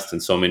podcast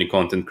and so many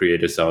content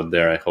creators out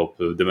there, I hope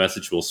the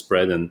message will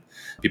spread and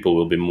people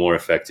will be more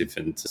effective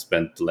and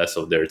spend less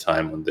of their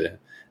time on the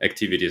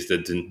activities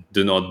that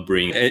do not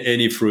bring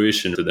any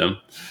fruition to them.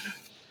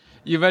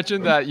 You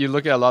mentioned that you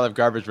look at a lot of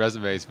garbage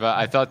resumes, but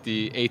I thought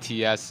the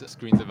ATS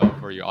screens them out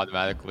for you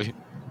automatically.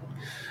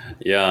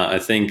 Yeah, I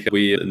think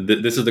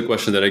this is the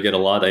question that I get a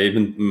lot. I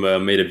even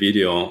made a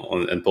video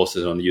and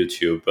posted it on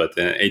YouTube. But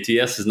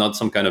ATS is not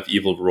some kind of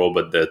evil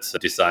robot that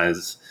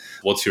decides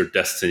what's your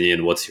destiny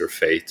and what's your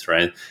fate,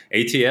 right?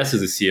 ATS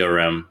is a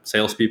CRM.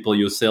 Salespeople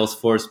use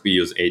Salesforce. We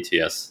use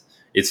ATS.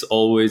 It's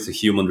always a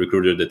human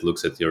recruiter that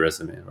looks at your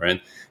resume,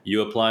 right?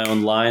 You apply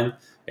online.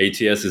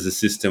 ATS is a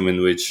system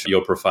in which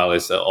your profile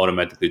is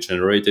automatically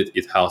generated.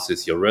 It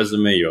houses your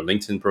resume, your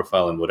LinkedIn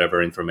profile, and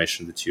whatever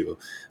information that you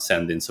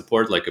send in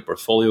support, like a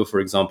portfolio, for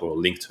example, or a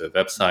link to a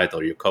website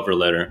or your cover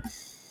letter.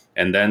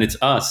 And then it's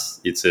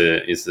us. It's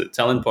a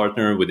talent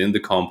partner within the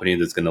company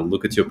that's going to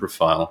look at your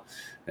profile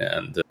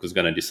and who's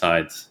going to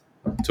decide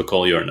to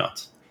call you or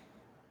not.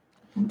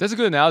 That's a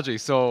good analogy.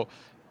 So,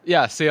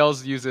 yeah,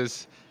 sales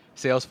uses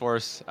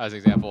Salesforce as an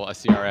example, a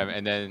CRM,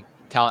 and then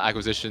talent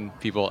acquisition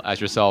people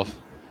as yourself.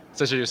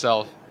 Such as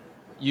yourself,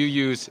 you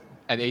use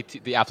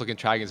the applicant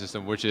tracking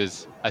system, which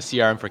is a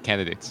CRM for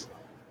candidates.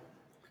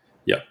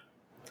 Yeah,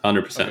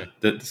 100%.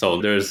 Okay. So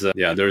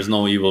there's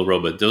no evil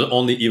robot. There's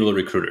only evil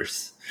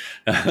recruiters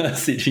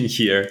sitting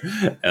here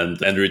and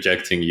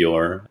rejecting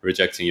your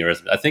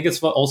resume. I think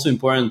it's also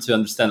important to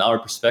understand our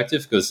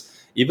perspective, because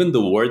even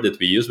the word that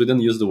we use, we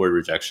don't use the word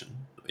rejection.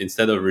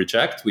 Instead of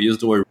reject, we use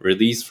the word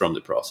release from the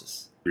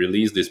process.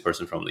 Release this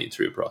person from the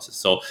interview process.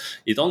 So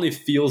it only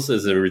feels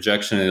as a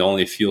rejection. It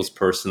only feels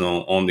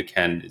personal on the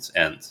candidate's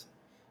end.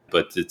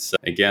 But it's,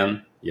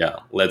 again,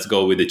 let's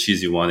go with the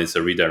cheesy one. It's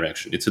a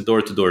redirection. It's a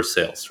door-to-door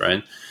sales,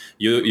 right?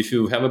 If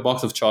you have a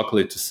box of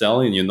chocolate to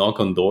sell and you knock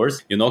on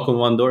doors, you knock on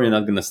one door, you're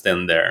not going to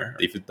stand there.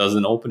 If it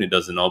doesn't open, it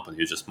doesn't open.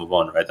 You just move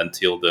on, right?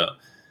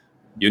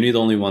 You need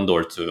only one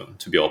door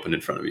to be open in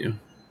front of you.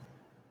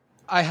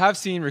 I have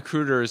seen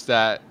recruiters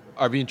that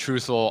are being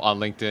truthful on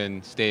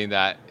LinkedIn, stating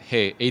that,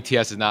 hey,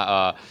 ATS is not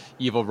a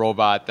evil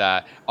robot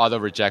that auto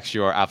rejects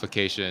your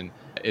application.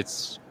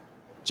 It's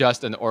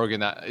just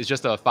it's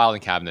just a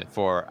filing cabinet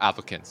for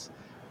applicants.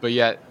 But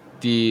yet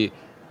the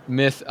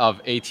myth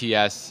of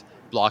ATS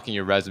blocking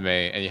your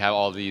resume, and you have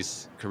all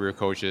these career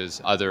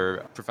coaches,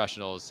 other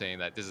professionals saying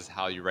that this is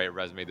how you write a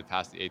resume to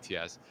pass the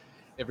ATS.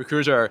 If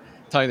recruiters are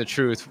telling the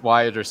truth,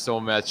 why is there so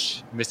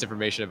much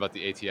misinformation about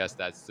the ATS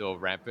that's still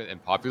rampant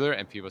and popular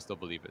and people still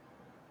believe it?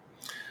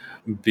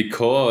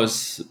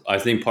 Because I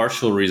think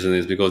partial reason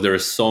is because there are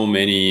so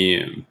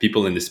many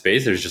people in the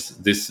space. There's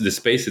just the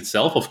space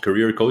itself of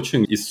career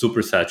coaching is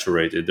super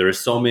saturated. There are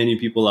so many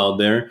people out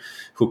there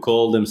who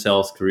call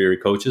themselves career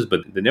coaches, but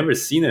they've never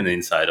seen an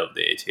inside of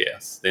the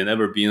ATS. They've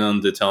never been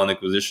on the talent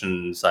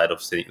acquisition side of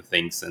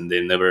things, and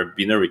they've never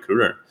been a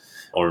recruiter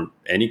or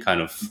any kind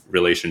of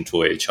relation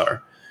to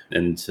HR.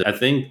 And I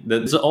think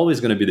that's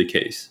always going to be the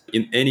case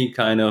in any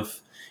kind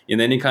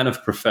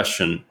of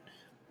profession.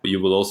 You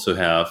will also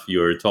have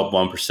your top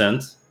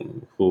 1%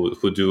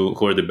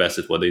 who are the best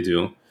at what they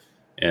do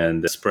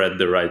and spread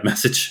the right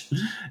message.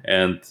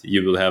 And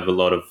you will have a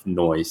lot of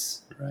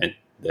noise, right?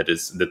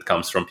 That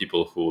comes from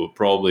people who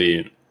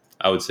probably,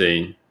 I would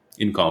say,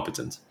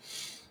 incompetent.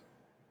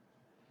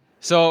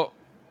 So,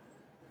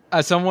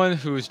 as someone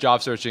who's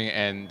job searching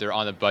and they're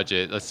on a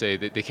budget, let's say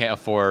they can't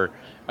afford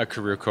a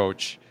career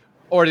coach,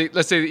 or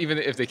let's say even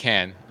if they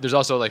can, there's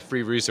also like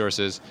free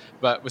resources.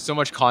 But with so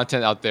much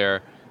content out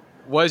there,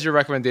 what is your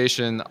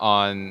recommendation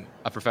on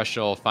a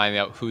professional finding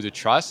out who to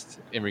trust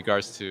in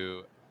regards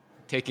to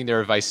taking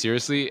their advice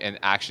seriously and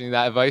actioning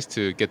that advice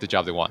to get the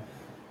job they want?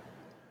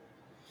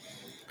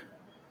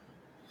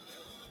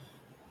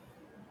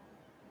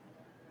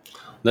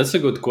 That's a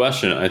good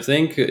question. I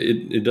think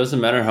it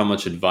doesn't matter how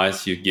much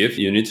advice you give.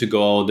 You need to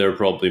go out there,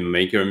 probably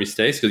make your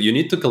mistakes, because you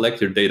need to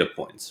collect your data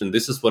points. And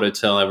this is what I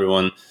tell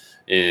everyone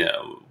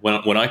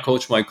when I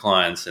coach my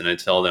clients, and I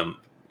tell them,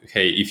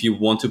 hey, if you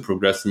want to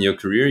progress in your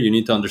career, you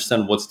need to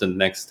understand what's the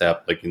next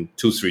step, like in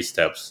 2-3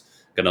 steps,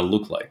 gonna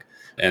look like.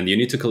 And you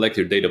need to collect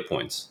your data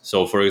points.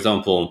 So, for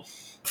example,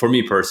 for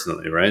me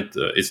personally, right,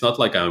 it's not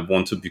like I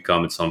want to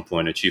become at some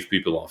point a chief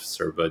people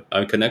officer, but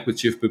I connect with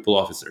chief people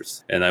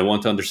officers and I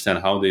want to understand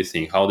how they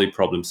think, how they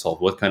problem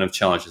solve, what kind of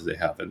challenges they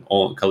have, and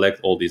collect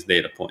all these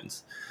data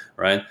points,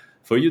 right?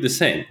 For you, the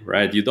same,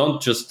 right? You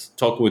don't just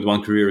talk with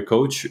one career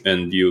coach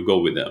and you go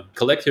with them.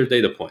 Collect your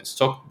data points.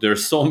 There are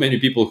so many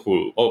people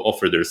who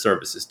offer their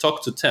services.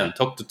 Talk to 10,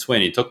 talk to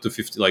 20, talk to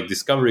 50. Like,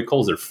 discovery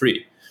calls are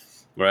free,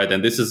 right?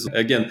 And this is,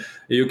 again,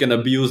 you can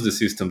abuse the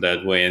system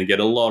that way and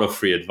get a lot of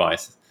free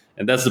advice.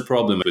 And that's the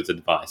problem with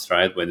advice,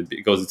 right?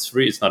 Because it's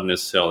free, it's not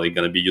necessarily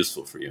going to be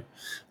useful for you.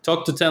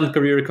 Talk to 10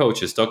 career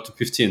coaches, talk to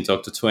 15,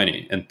 talk to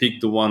 20, and pick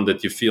the one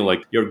that you feel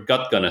like your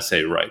gut going to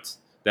say right.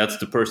 That's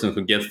the person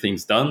who gets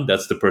things done.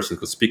 That's the person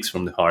who speaks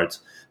from the heart.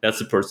 That's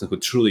the person who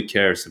truly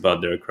cares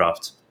about their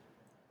craft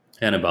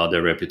and about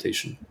their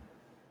reputation,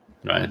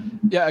 right?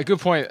 Yeah, a good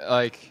point.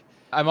 Like,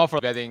 I'm all for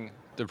getting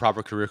the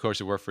proper career coach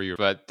to work for you,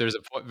 but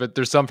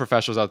there's some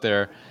professionals out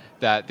there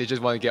that they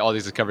just want to get all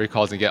these discovery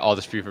calls and get all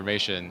this free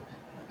information.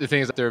 The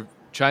thing is that they're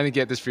trying to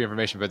get this free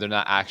information, but they're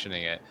not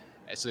actioning it.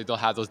 So they don't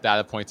have those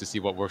data points to see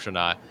what works or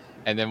not.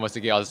 And then once they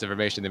get all this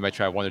information, they might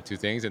try 1 or 2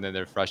 things, and then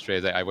they're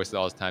frustrated. Like, I wasted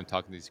all this time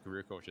talking to these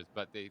career coaches,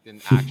 but they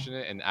didn't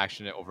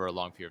action it over a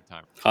long period of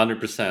time.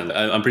 100%.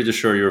 I'm pretty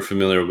sure you're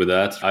familiar with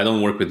that. I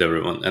don't work with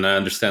everyone, and I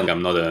understand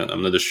I'm not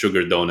a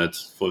sugar donut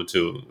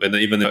and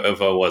even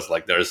if I was,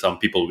 like, there are some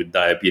people with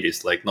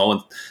diabetes. Like,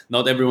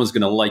 not everyone's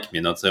gonna like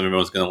me. Not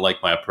everyone's gonna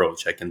like my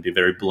approach. I can be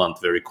very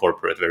blunt, very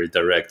corporate, very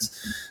direct,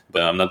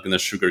 but I'm not gonna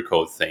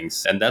sugarcoat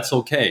things, and that's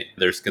okay.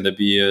 There's gonna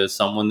be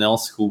someone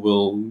else who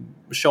will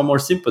show more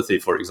sympathy,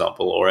 for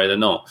example, or I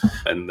don't know,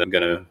 and I'm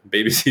gonna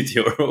babysit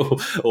you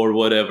or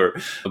whatever.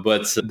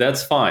 But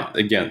that's fine.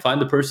 Again, find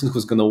the person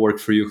who's gonna work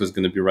for you, who's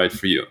gonna be right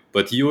for you.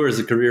 But you, as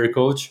a career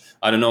coach,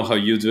 I don't know how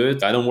you do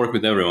it. I don't work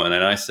with everyone,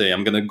 and I say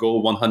I'm gonna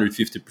go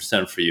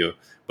 150% for you,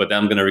 but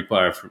I'm gonna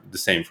require the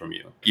same from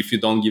you. If you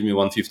don't give me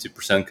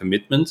 150%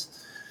 commitment,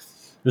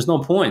 there's no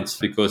point,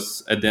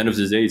 because at the end of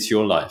the day, it's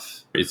your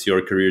life, it's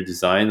your career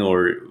design.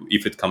 Or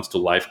if it comes to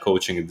life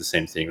coaching, it's the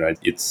same thing, right?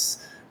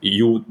 It's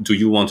do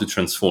you want to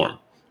transform?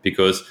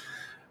 Because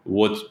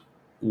what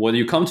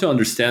you come to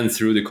understand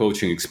through the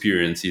coaching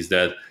experience is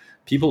that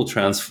people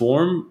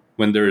transform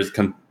when there's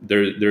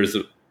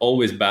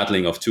always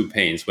battling of two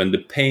pains. When the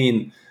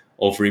pain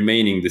of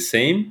remaining the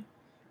same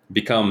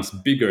becomes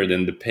bigger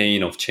than the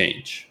pain of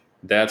change,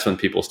 that's when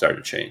people start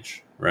to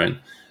change, right?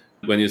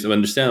 When you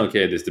understand,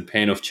 okay, there's the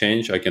pain of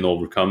change, I can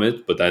overcome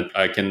it, but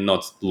I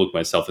cannot look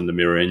myself in the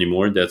mirror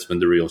anymore. That's when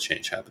the real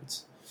change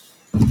happens.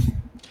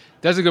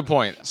 That's a good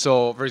point.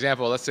 So, for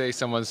example, let's say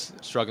someone's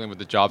struggling with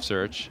the job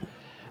search.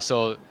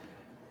 So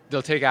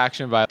they'll take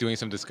action by doing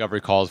some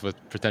discovery calls with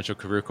potential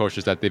career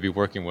coaches that they'd be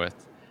working with.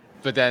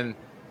 But then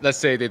let's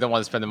say they don't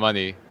want to spend the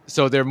money.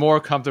 So they're more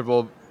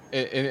comfortable,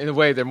 in a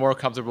way, they're more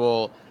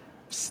comfortable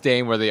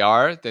staying where they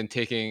are than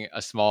taking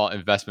a small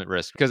investment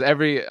risk. Because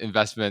every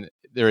investment,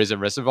 there is a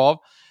risk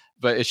involved.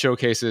 But it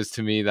showcases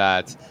to me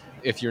that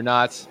if you're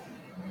not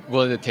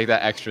willing to take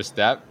that extra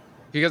step,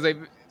 because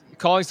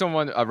calling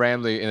someone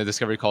randomly in a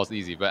discovery call is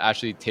easy, but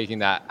actually taking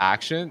that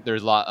action,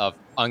 there's a lot of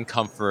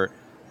uncomfort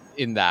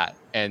in that.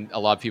 And a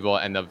lot of people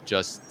end up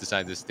just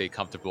deciding to stay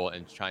comfortable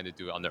and trying to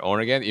do it on their own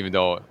again, even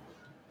though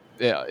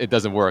it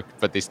doesn't work,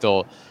 but they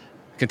still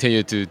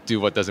continue to do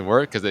what doesn't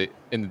work because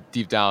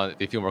deep down,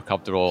 they feel more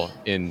comfortable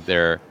in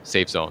their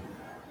safe zone.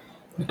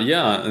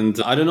 Yeah,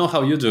 and I don't know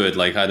how you do it.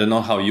 Like, I don't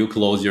know how you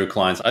close your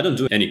clients. I don't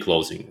do any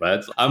closing,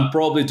 right? I'm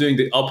probably doing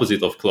the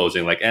opposite of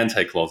closing, like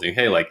anti-closing.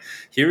 Hey, like,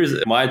 here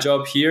is my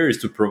job here is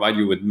to provide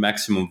you with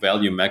maximum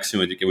value,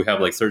 maximum. We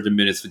have like 30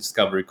 minutes for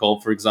discovery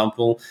call, for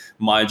example.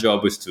 My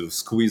job is to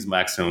squeeze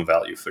maximum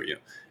value for you.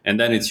 And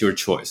then it's your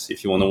choice.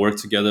 If you want to work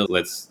together,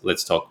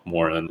 let's talk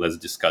more and let's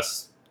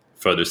discuss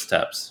further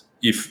steps.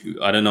 If,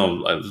 I don't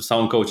know,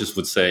 some coaches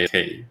would say,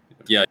 hey,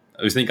 yeah,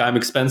 you think I'm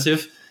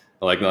expensive?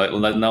 Like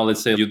now,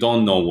 let's say you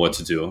don't know what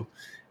to do,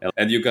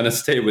 And you're going to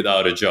stay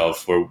without a job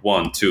for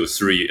 1, 2,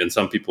 3. And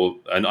some people,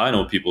 and I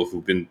know people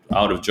who've been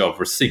out of job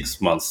for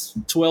 6 months,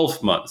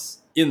 12 months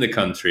in the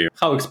country.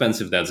 How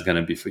expensive that's going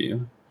to be for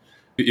you?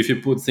 If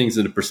you put things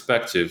into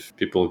perspective,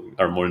 people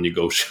are more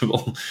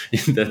negotiable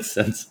in that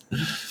sense.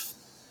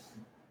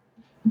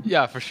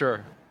 Yeah, for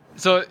sure.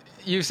 So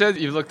you said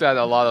you looked at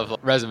a lot of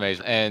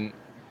resumes, and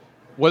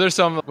what's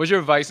your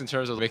advice in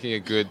terms of making a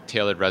good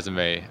tailored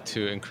resume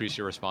to increase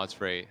your response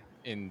rate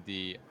in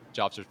the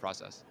job search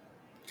process?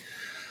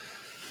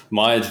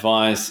 My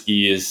advice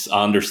is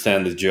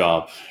understand the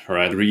job,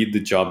 right? Read the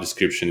job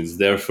description. It's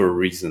there for a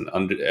reason.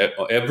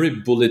 Every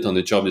bullet on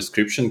the job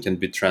description can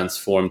be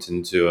transformed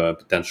into a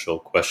potential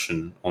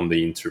question on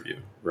the interview,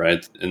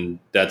 right? And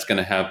that's going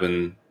to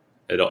happen.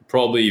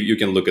 Probably you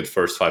can look at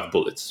first 5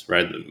 bullets,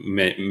 right?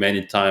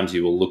 Many times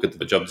you will look at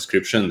the job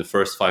description. The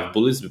first 5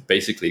 bullets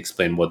basically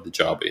explain what the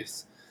job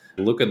is.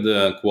 Look at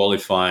the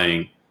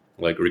qualifying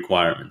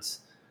requirements,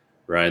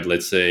 right?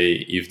 Let's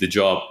say if the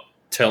job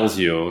tells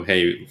you,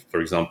 hey, for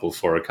example,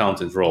 for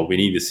accountant role, we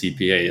need a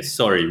CPA.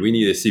 Sorry, we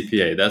need a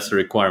CPA. That's a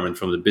requirement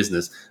from the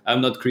business. I'm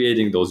not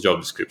creating those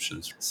job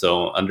descriptions.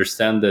 So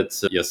understand that,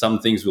 some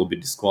things will be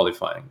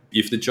disqualifying.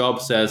 If the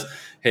job says,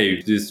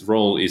 hey, this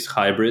role is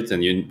hybrid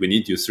and we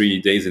need you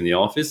 3 days in the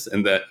office,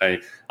 and that I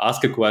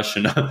ask a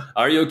question,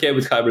 are you okay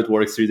with hybrid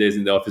work 3 days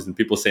in the office? And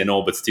people say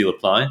no, but still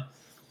apply.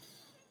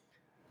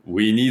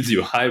 We need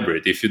you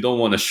hybrid. If you don't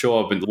want to show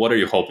up, and what are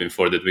you hoping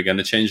for? That we're going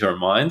to change our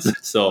minds?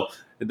 So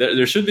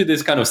there should be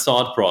this kind of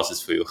thought process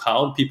for you.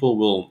 How people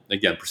will,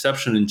 again,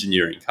 perception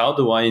engineering. How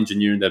do I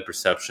engineer that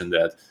perception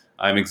that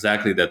I'm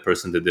exactly that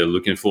person that they're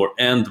looking for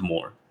and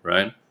more,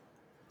 right?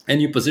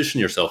 And you position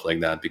yourself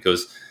like that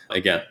because,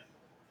 again,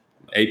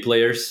 A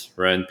players,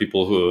 right?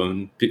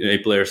 A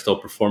players,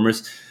 top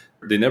performers,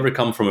 they never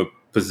come from a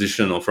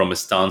position or from a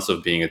stance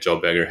of being a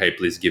job beggar. Hey,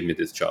 please give me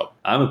this job.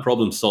 I'm a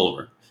problem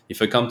solver.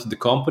 If I come to the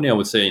company, I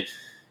would say,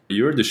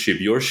 you're the ship.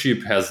 Your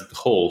ship has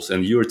holes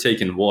and you're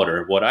taking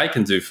water. What I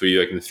can do for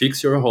you, I can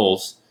fix your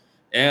holes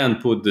and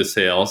put the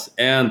sails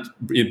and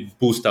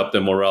boost up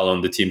the morale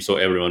on the team so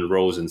everyone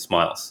rows and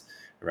smiles,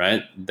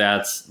 right?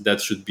 That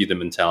should be the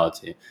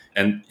mentality.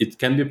 And it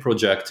can be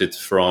projected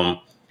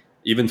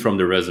even from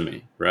the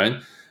resume,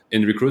 right?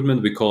 In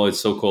recruitment, we call it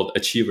so-called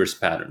achievers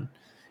pattern.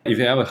 If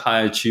you have a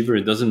high achiever,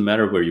 it doesn't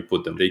matter where you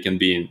put them. They can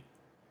be,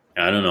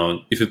 I don't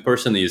know, if a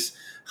person is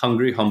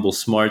hungry, humble,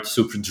 smart,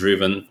 super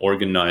driven,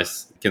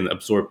 organized, can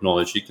absorb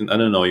knowledge. You can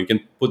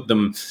put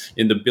them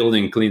in the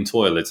building, clean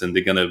toilets, and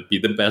they're going to be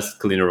the best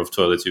cleaner of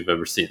toilets you've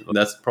ever seen.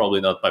 That's probably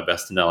not my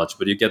best analogy,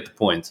 but you get the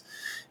point.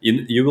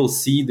 You will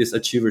see this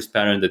achievers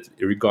pattern that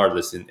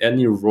regardless in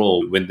any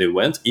role when they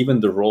went, even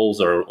the roles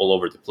are all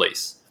over the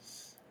place.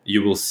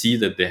 You will see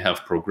that they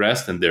have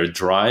progressed and their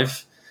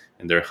drive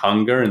and their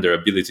hunger and their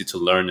ability to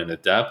learn and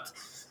adapt,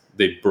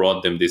 they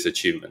brought them these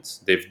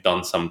achievements. They've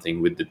done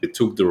something with it. They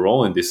took the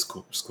role and they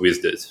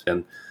squeezed it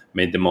and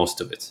made the most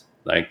of it.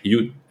 Like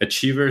you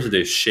achievers,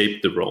 they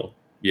shaped the role.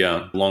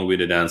 Yeah,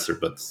 long-winded answer,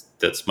 but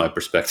that's my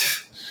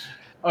perspective.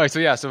 All right,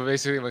 so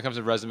basically when it comes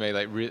to resume,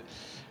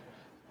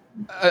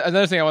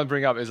 another thing I want to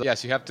bring up is,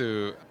 yes, you have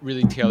to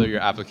really tailor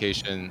your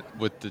application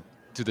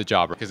to the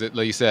job, because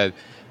like you said,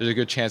 there's a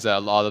good chance that a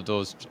lot of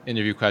those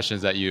interview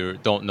questions that you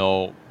don't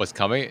know what's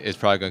coming is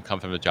probably going to come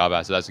from the job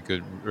ad. So that's a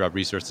good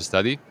resource to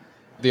study.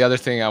 The other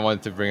thing I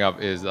wanted to bring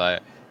up is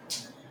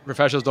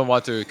professionals don't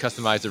want to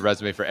customize the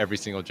resume for every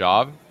single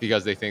job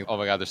because they think, oh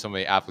my God, there's so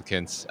many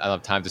applicants. I don't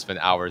have time to spend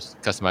hours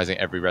customizing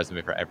every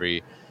resume for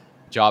every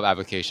job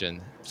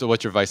application. So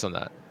what's your advice on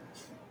that?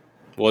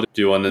 What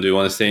do you want to do? You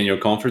want to stay in your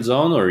comfort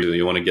zone, or do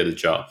you want to get a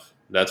job?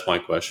 That's my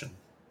question.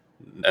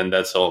 And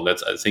that's all. I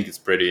think it's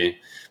pretty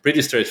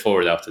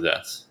straightforward after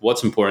that.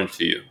 What's important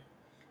to you?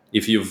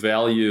 If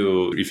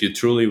you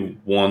truly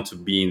want to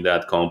be in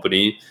that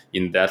company,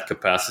 in that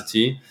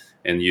capacity,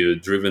 and you're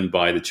driven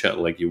by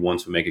the you want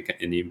to make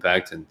an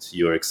impact and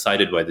you're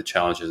excited by the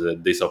challenges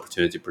that this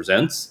opportunity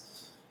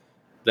presents,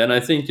 then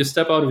I think you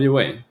step out of your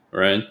way,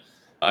 right?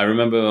 I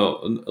remember,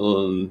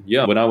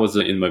 when I was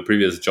in my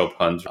previous job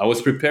hunt, I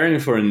was preparing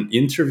for an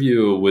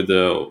interview with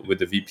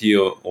the VP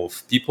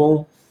of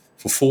people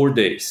for 4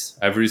 days.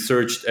 I've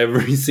researched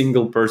every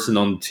single person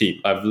on the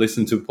team. I've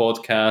listened to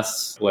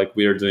podcasts like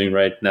we are doing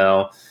right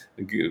now,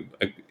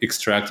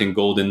 extracting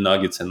golden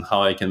nuggets and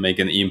how I can make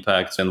an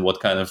impact and what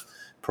kind of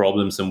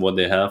problems and what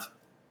they have.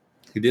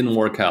 It didn't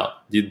work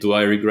out. Do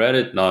I regret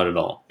it? Not at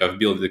all. I've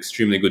built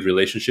extremely good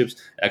relationships.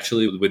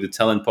 Actually, with the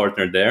talent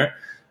partner there,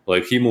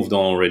 he moved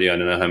on already. I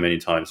don't know how many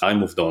times. I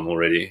moved on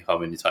already how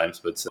many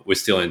times, but we're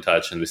still in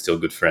touch and we're still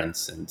good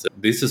friends. And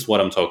this is what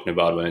I'm talking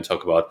about when I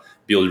talk about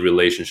build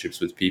relationships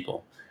with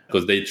people,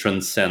 because they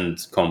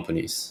transcend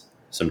companies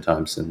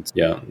sometimes. And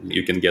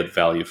you can get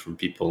value from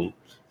people.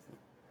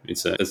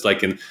 It's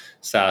like in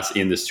SaaS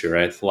industry,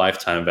 right?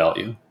 Lifetime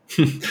value.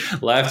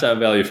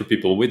 Lifetime value for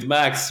people. With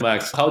Max,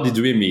 how did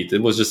we meet?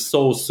 It was just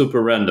so super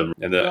random.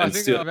 And I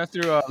think I met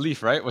through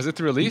Leaf, right? Was it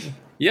through Leaf?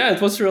 Yeah,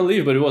 it was through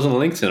Leaf, but it was on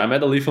LinkedIn. I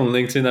met Leaf on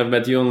LinkedIn. I've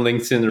met you on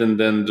LinkedIn, and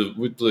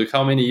then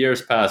how many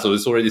years passed? So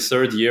it's already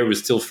third year. We're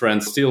still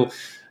friends. Still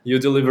you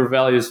deliver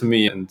value to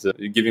me, and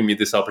you're giving me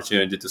this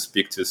opportunity to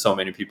speak to so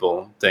many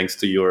people thanks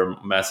to your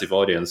massive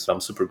audience.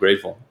 I'm super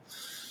grateful.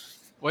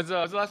 When's the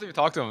last time you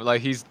talked to him?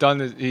 Like he's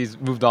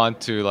moved on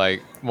to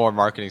like more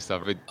marketing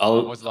stuff. But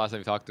when's the last time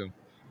you talked to him?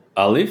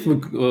 I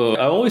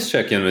always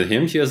check in with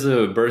him. He has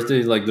a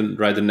birthday like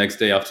right the next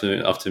day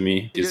after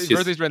me. His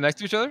birthdays right next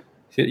to each other?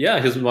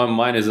 Yeah,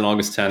 mine is on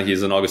August 10th.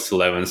 He's on August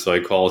 11th. So I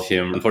called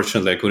him.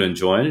 Unfortunately, I couldn't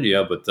join.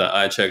 Yeah, but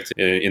I checked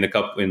in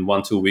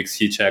 1-2 weeks.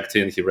 He checked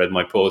in. He read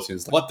my post. He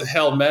was like, "What the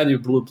hell, man? You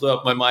blew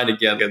up my mind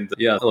again." And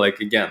yeah, like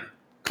again,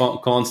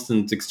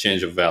 constant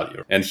exchange of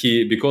value. And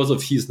because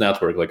of his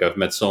network, like I've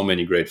met so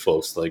many great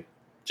folks, like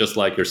just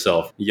like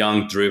yourself,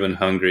 young, driven,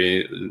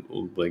 hungry,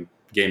 like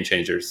game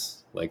changers.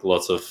 Like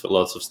lots of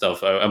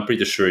stuff. I'm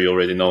pretty sure you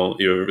already know.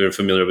 You're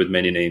familiar with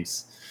many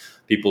names,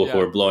 people who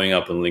are blowing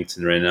up on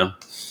LinkedIn right now.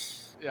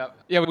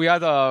 Yeah. We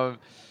had I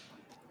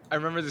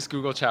remember this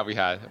Google chat we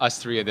had, us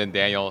three, and then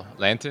Daniel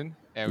Lanton,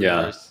 and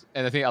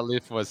and I think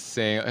Alif was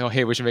saying, "Oh,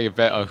 hey, we should make a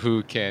bet on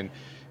who can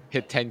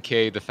hit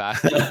 10K the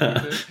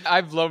fastest."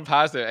 I've blown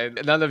past it,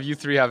 and none of you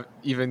three have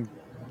even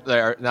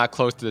are not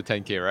close to the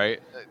 10K,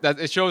 right? That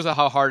it shows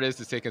how hard it is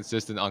to stay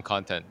consistent on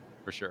content.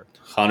 For sure.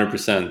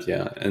 100%,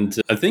 yeah. And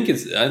I think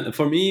it's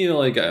for me,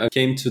 like I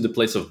came to the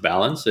place of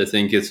balance. I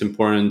think it's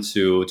important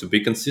to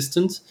be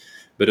consistent,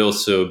 but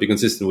also be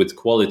consistent with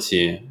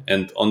quality.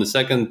 And on the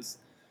second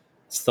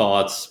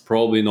thoughts,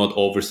 probably not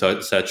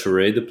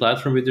oversaturate the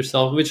platform with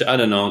yourself, which I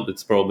don't know,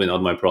 that's probably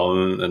not my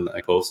problem and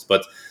I post.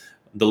 But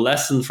the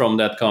lesson from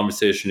that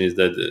conversation is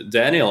that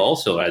Daniel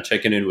also, I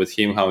checking in with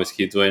him, how is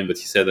he doing? But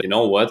he said, you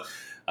know what?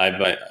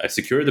 I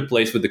secured a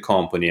place with the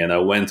company and I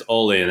went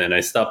all in and I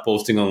stopped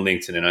posting on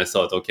LinkedIn and I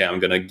thought, okay, I'm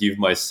going to give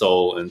my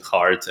soul and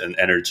heart and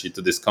energy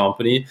to this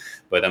company,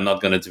 but I'm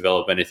not going to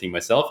develop anything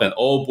myself. And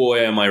oh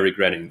boy, am I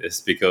regretting this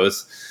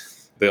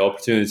because the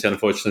opportunity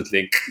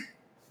unfortunately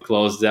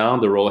closed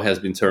down. The role has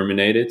been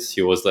terminated.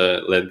 He was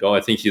let go.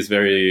 I think he's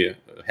very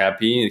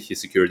happy. He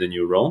secured a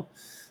new role,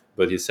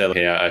 but he said,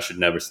 hey, I should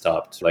never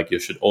stop. Like you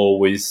should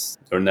always,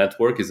 your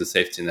network is a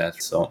safety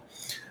net. So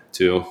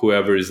to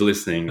whoever is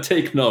listening,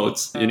 take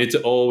notes. You need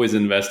to always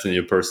invest in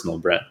your personal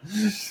brand.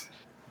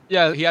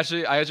 Yeah, I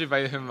actually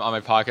invited him on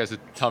my podcast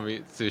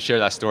to share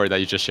that story that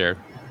you just shared.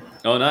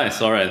 Oh,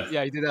 nice. All right.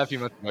 Yeah, he did that a few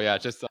months ago. Yeah,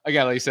 just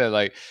again, like you said,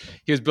 like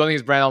he was building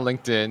his brand on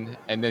LinkedIn,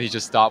 and then he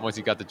just stopped once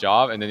he got the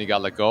job, and then he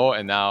got let go,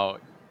 and now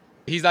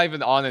he's not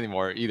even on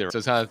anymore either. So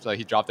it's kind of like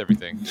he dropped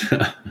everything.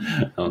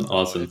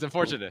 Awesome. So it's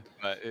unfortunate,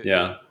 but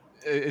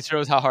it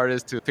shows how hard it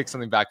is to pick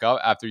something back up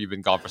after you've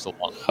been gone for so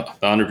long.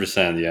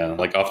 100%, yeah.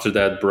 Like after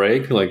that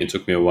break, like it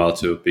took me a while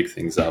to pick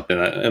things up,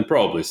 and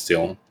probably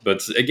still.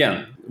 But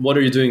again, what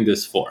are you doing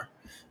this for?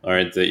 All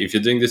right, if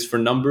you're doing this for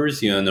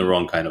numbers, you're in the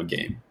wrong kind of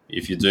game.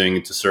 If you're doing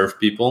it to serve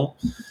people,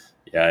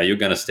 you're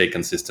gonna stay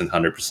consistent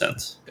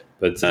 100%.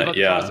 But it's about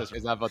the process.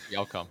 It's not about the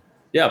outcome.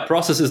 Yeah,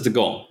 process is the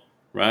goal.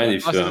 Right?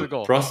 Process is the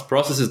goal.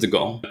 Process is the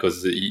goal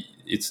because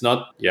it's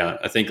not. Yeah,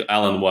 I think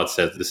Alan Watts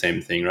said the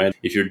same thing, right?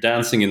 If you're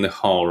dancing in the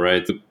hall,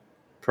 right, the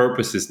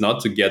purpose is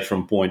not to get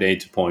from point A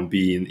to point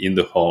B in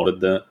the hall. But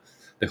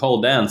the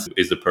whole dance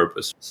is the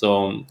purpose.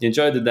 So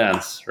enjoy the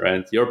dance,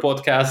 right? Your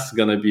podcast is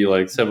gonna be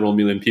like several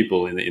million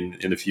people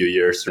in a few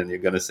years, and you're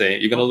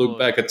gonna look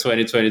back at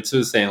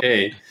 2022 saying,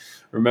 "Hey,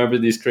 remember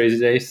these crazy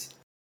days?"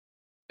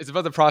 It's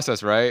about the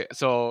process, right?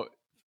 So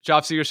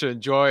job seekers should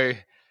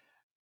enjoy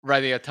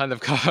writing a ton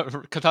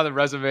of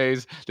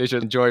resumes. They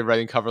should enjoy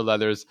writing cover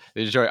letters.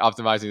 They enjoy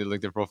optimizing the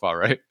LinkedIn profile,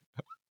 right?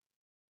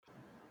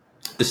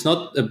 It's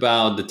not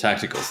about the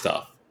tactical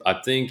stuff. I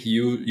think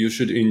you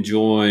should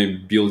enjoy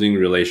building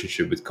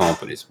relationship with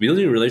companies,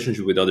 building a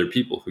relationship with other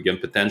people who can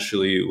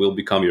potentially will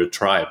become your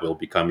tribe, will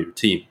become your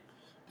team.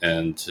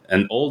 And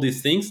all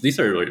these things, these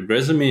are like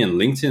resume and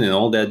LinkedIn and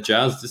all that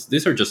jazz.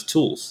 These are just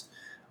tools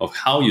of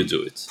how you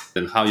do it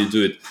and how you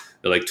do it.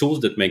 They're like tools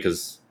that make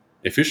us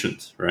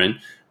efficient, right?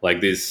 Like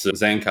this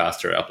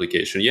Zencastr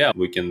application. Yeah,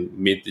 we can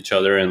meet each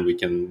other and we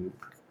can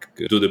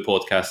do the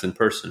podcast in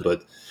person,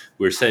 but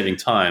we're saving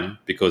time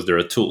because there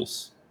are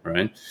tools,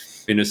 right?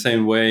 In the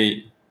same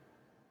way,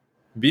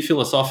 be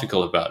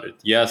philosophical about it.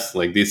 Yes,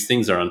 like these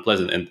things are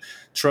unpleasant. And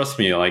trust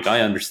me, like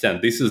I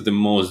understand this is the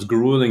most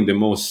grueling, the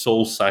most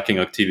soul-sucking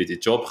activity.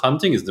 Job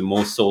hunting is the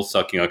most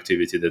soul-sucking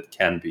activity that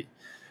can be,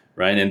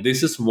 right? And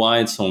this is why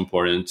it's so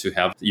important to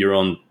have your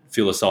own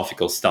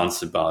philosophical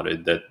stance about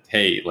it, that,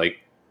 hey, like,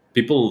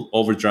 people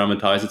over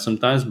dramatize it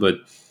sometimes, but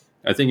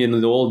I think in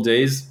the old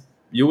days,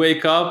 you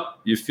wake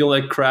up, you feel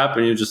like crap,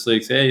 and you're just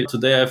like, hey,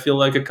 today I feel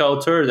like a cow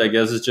turd. I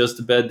guess it's just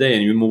a bad day,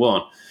 and you move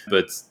on.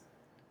 But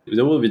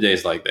there will be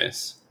days like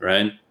this,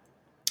 right?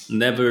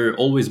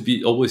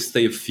 Always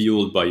stay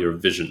fueled by your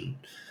vision,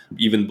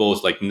 even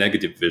both like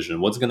negative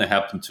vision. What's going to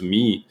happen to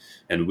me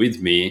and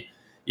with me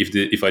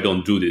if I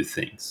don't do these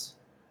things,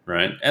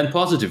 right? And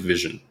positive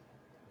vision.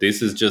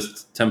 This is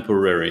just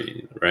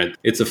temporary, right?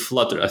 It's a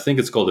flutter. I think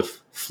it's called a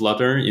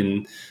flutter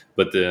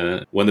but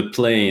when the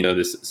plane,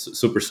 the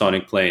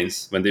supersonic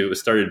planes, when they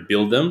started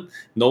build them,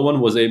 no one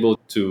was able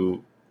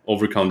to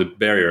overcome the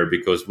barrier,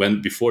 because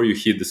before you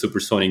hit the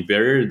supersonic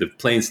barrier, the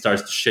plane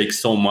starts to shake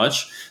so much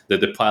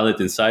that the pilot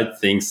inside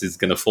thinks it's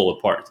going to fall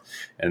apart,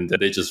 and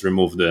they just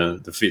remove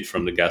the feet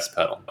from the gas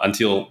pedal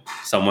until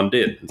someone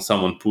did.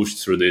 Someone pushed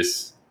through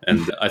this,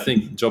 and I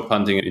think job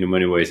hunting in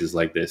many ways is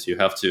like this. You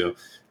have to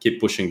keep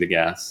pushing the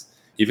gas,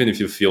 even if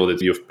you feel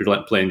that your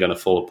plane going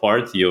to fall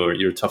apart.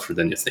 You're tougher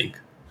than you think.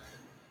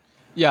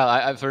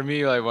 Yeah, for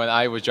me, like when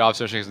I was job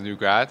searching as a new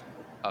grad,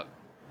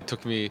 it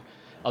took me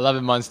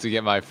 11 months to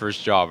get my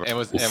first job. It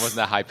wasn't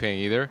that high paying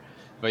either.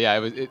 But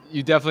yeah,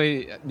 you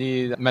definitely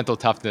need mental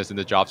toughness in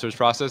the job search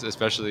process,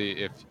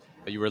 especially if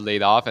you were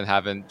laid off and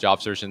haven't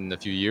job searched in a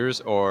few years,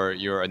 or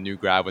you're a new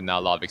grad with not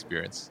a lot of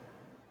experience.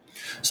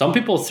 Some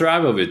people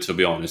thrive of it, to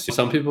be honest.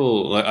 Some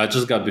people, like I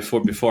just got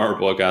before our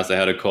podcast, I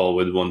had a call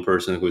with one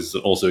person who's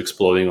also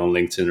exploding on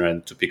LinkedIn,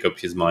 right, to pick up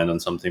his mind on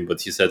something.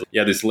 But he said,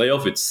 yeah, this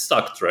layoff, it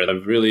sucked, right?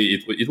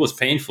 It was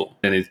painful.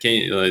 And it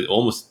came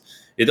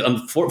it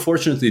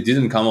unfortunately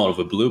didn't come out of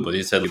the blue, but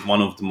he said it's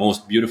one of the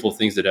most beautiful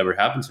things that ever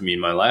happened to me in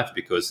my life,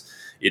 because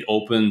it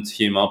opened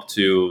him up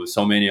to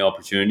so many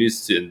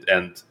opportunities.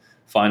 And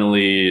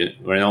finally,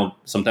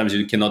 sometimes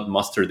you cannot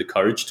muster the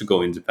courage to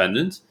go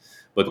independent.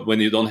 But when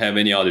you don't have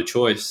any other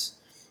choice,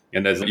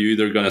 and that you're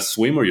either going to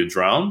swim or you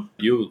drown,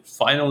 you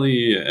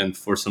finally, and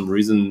for some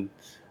reason,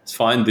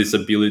 find this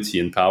ability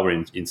and power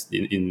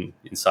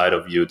inside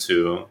of you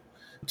to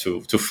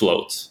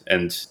float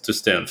and to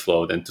stay on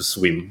float and to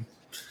swim,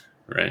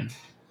 right?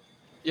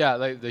 Yeah,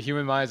 like the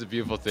human mind is a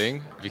beautiful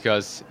thing,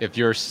 because if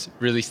you're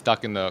really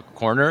stuck in the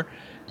corner,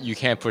 you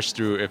can't push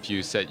through if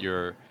you set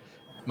your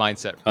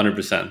mindset.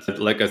 100%.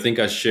 Like I think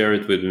I share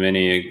it with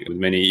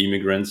many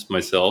immigrants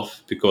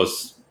myself,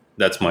 because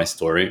that's my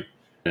story.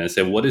 And I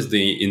say, what is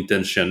the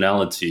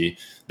intentionality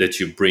that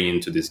you bring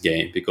into this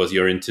game? Because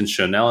your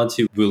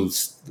intentionality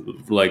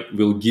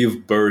will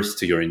give birth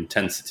to your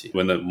intensity.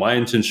 My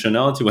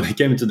intentionality, when I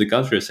came into the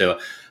country, I said,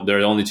 there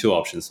are only two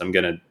options. I'm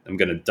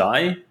gonna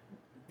die,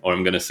 or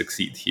I'm gonna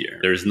succeed here.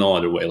 There's no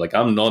other way. Like,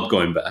 I'm not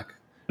going back.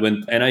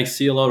 And I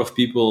see a lot of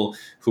people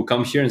who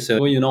come here and say,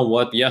 well, you know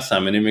what? Yes,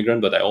 I'm an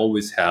immigrant, but I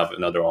always have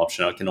another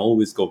option. I can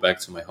always go back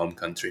to my home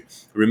country.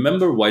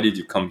 Remember, why did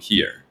you come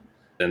here?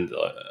 And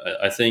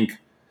I think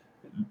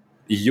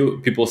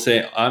people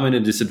say, I'm in a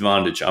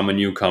disadvantage. I'm a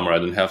newcomer. I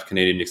don't have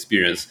Canadian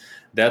experience.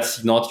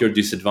 That's not your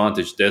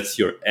disadvantage. That's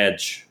your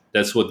edge.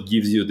 That's what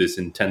gives you this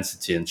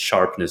intensity and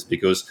sharpness,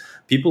 because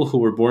people who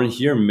were born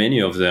here, many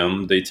of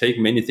them, they take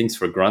many things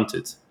for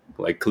granted,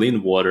 like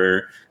clean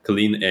water,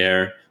 clean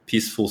air,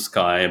 peaceful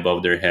sky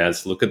above their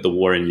heads. Look at the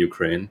war in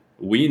Ukraine.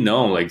 We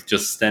know, like,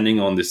 just standing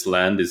on this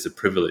land is a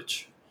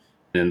privilege.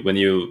 And when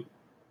you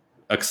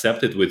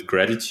accept it with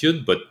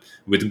gratitude, but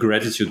with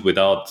gratitude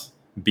without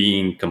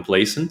being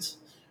complacent,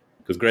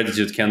 because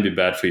gratitude can be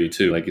bad for you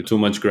too. Like, too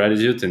much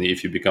gratitude, and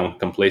if you become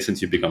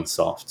complacent, you become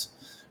soft.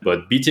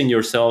 But beating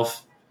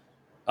yourself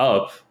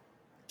up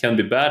can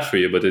be bad for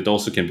you, but it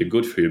also can be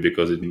good for you,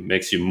 because it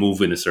makes you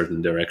move in a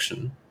certain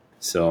direction.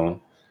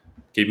 So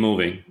keep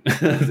moving.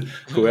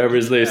 Whoever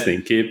is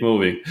listening, keep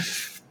moving.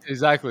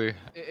 Exactly.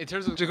 In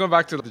terms of, just going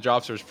back to the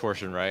job search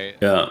portion, right?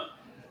 Yeah.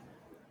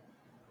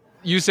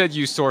 You said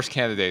you source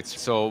candidates.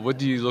 So what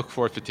do you look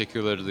for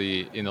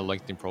particularly in a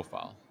LinkedIn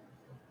profile?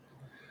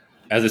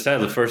 As I said,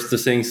 the first two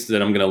things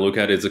that I'm going to look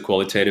at is a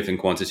qualitative and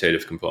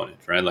quantitative component,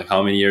 right? Like,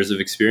 how many years of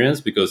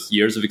experience, because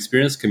years of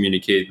experience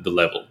communicate the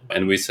level.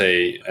 And we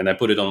say, and I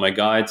put it on my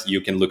guide,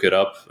 you can look it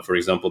up. For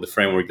example, the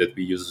framework that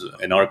we use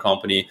in our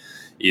company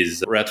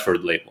is Radford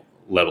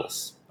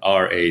levels.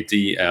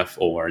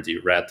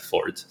 RADFORD,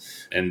 Radford.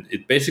 And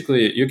it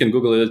basically, you can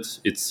Google it.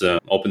 It's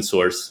open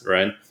source,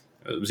 right?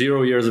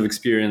 0 years of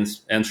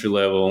experience, entry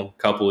level,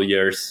 couple of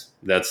years,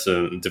 that's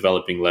a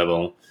developing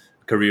level.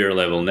 Career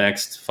level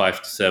next,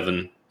 5 to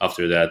 7.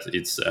 After that,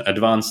 it's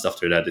advanced.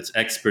 After that, it's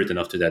expert. And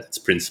after that, it's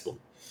principal.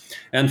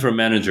 And for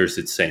managers,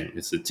 it's same.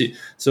 It's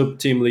a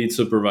team lead,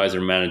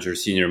 supervisor, manager,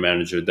 senior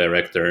manager,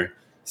 director,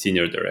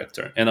 senior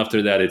director. And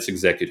after that, it's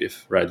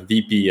executive, right?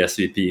 VP,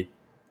 SVP,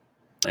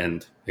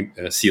 and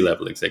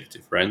C-level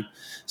executive, right?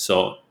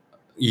 So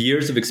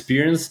years of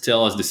experience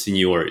tell us the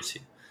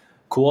seniority.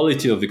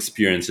 Quality of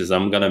experiences,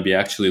 I'm going to be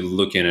actually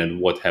looking at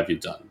what have you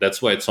done.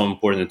 That's why it's so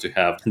important to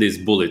have these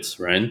bullets,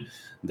 right?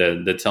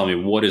 That tell me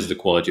what is the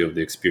quality of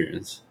the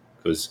experience,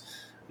 because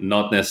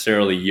not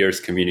necessarily years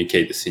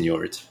communicate the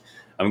seniority.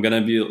 I'm going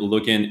to be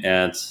looking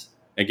at,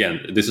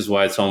 again, this is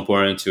why it's so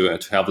important to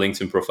have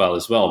LinkedIn profile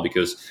as well,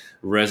 because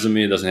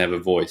resume doesn't have a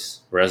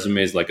voice.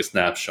 Resume is like a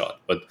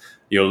snapshot, but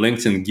your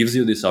LinkedIn gives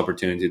you this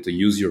opportunity to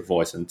use your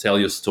voice and tell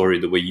your story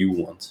the way you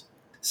want.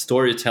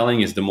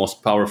 Storytelling is the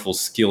most powerful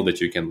skill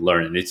that you can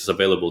learn, and it's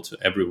available to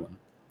everyone.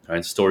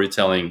 Right?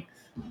 Storytelling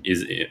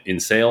is in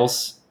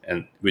sales,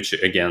 and which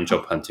again,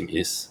 job hunting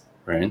is.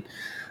 Right?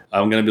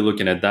 I'm going to be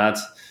looking at that.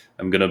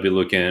 I'm going to be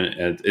looking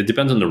at. It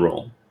depends on the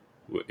role.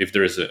 If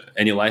there is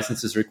any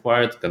licenses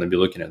required, going to be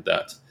looking at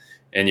that.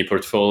 Any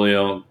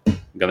portfolio,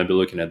 going to be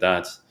looking at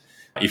that.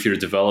 If you're a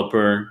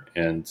developer,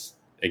 and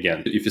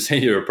again, if you say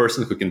you're a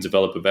person who can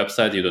develop a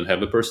website, you don't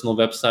have a personal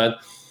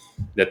website,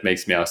 that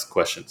makes me ask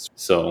questions.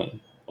 So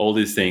all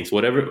these things,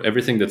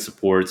 everything that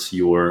supports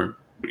your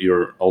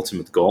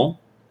ultimate goal,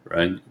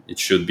 right? It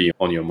should be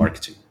on your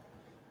marketing.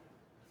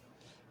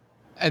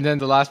 And then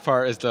the last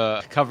part is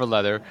the cover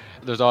letter.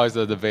 There's always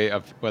the debate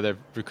of whether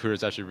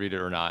recruiters actually read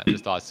it or not.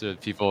 Just thoughts, should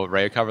people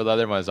write a cover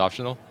letter when it's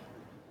optional?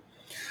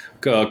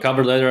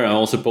 Cover letter. I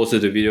also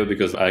posted a video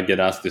because I get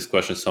asked this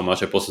question so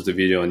much. I posted a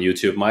video on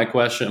YouTube.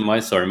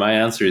 My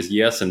answer is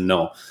yes and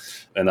no,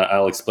 and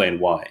I'll explain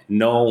why.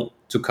 No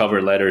to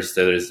cover letters.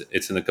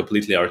 It's in a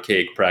completely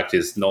archaic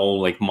practice. No,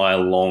 like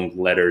mile-long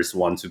letters,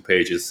 1-2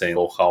 pages saying,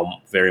 "Oh, how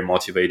very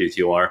motivated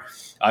you are."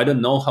 I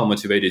don't know how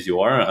motivated you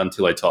are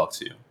until I talk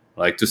to you.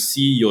 Like, to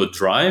see your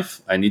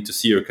drive, I need to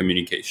see your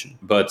communication.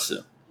 But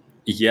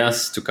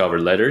yes to cover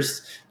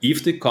letters.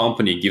 If the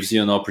company gives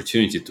you an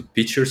opportunity to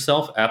pitch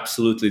yourself,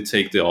 absolutely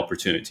take the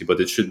opportunity. But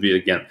it should be,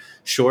 again,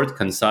 short,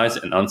 concise,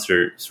 and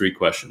answer 3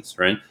 questions,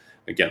 right?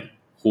 Again,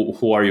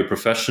 who are you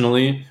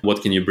professionally?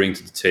 What can you bring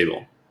to the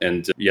table?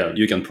 And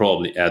you can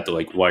probably add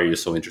like, why are you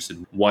so interested?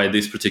 Why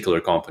this particular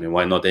company?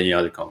 Why not any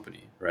other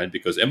company, right?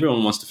 Because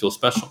everyone wants to feel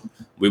special.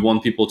 We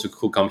want people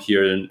who come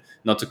here and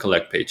not to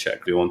collect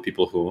paycheck. We want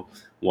people who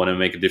want to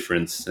make a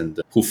difference and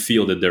who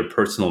feel that their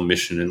personal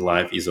mission in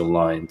life is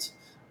aligned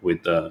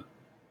with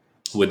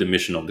the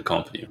mission of the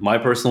company. My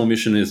personal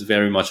mission is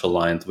very much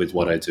aligned with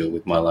what I do,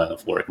 with my line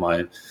of work.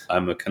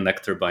 I'm a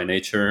connector by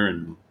nature,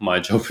 and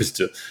my job is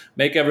to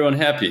make everyone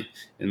happy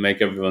and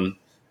make everyone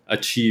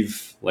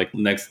achieve like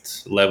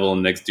next level,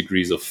 next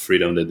degrees of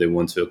freedom that they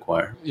want to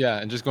acquire. Yeah,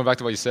 and just going back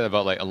to what you said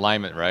about like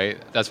alignment, right?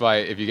 That's why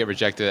if you get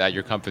rejected at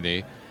your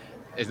company,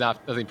 it's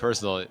nothing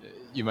personal.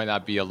 You might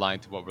not be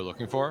aligned to what we're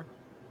looking for,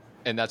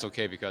 and that's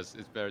okay, because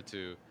it's better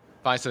to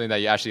find something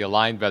that you actually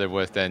align better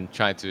with than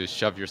trying to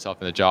shove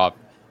yourself in a job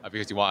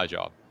because you want a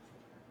job.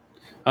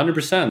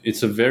 100%.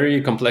 It's a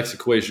very complex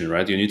equation,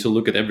 right? You need to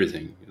look at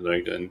everything,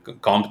 like, and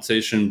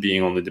compensation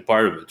being only the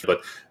part of it.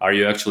 But are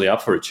you actually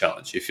up for a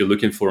challenge? If you're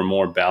looking for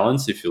more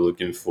balance, if you're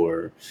looking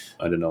for,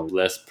 I don't know,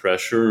 less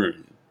pressure,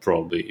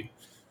 probably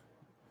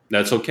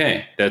that's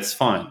okay. That's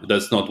fine.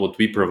 That's not what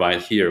we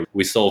provide here.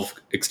 We solve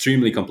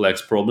extremely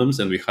complex problems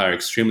and we hire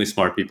extremely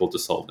smart people to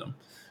solve them.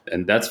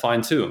 And that's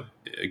fine too.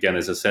 Again,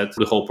 as I said,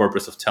 the whole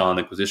purpose of talent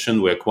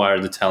acquisition, we acquire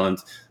the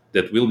talent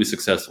that will be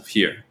successful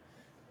here,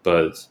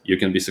 but you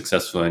can be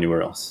successful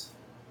anywhere else.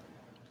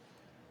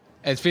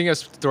 And speaking of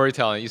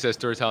storytelling, you said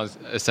storytelling is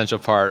an essential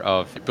part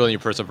of building your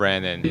personal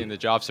brand and in the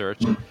job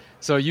search.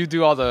 So you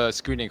do all the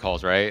screening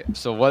calls, right?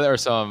 So what are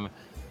some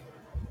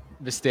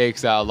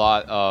mistakes that a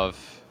lot of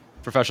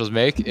professionals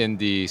make in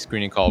the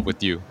screening call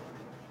with you?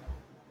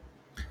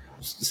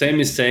 Same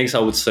mistakes, I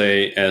would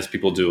say, as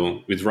people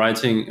do with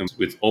writing and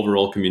with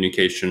overall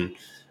communication.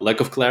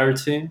 Lack of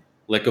clarity,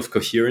 lack of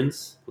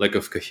coherence, lack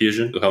of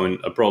cohesion. I mean,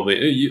 probably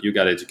you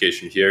got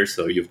education here,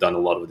 so you've done a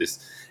lot of these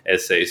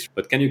essays.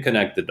 But can you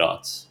connect the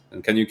dots?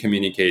 And can you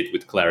communicate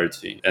with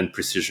clarity and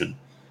precision?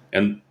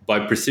 And by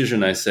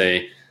precision, I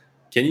say,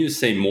 can you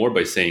say more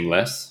by saying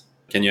less?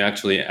 Can you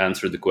actually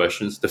answer the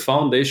questions? The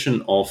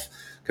foundation of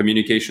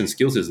communication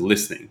skills is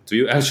listening. Do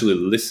you actually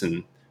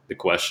listen the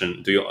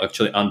question? Do you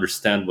actually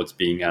understand what's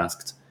being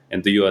asked?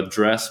 And do you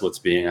address what's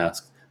being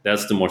asked?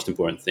 That's the most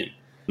important thing.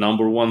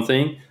 Number one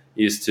thing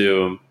is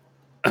to,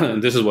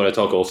 this is what I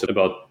talk also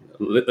about,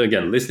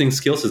 again, listening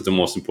skills is the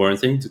most important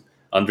thing, to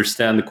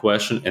understand the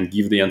question and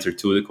give the answer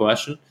to the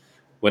question.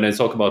 When I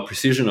talk about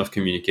precision of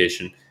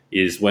communication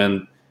is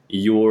when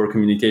your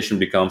communication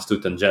becomes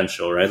too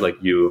tangential, right? Like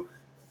you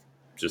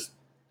just,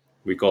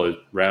 we call it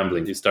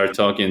rambling. You start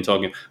talking.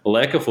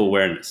 Lack of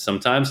awareness.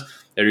 Sometimes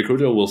a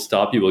recruiter will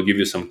stop you, will give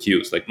you some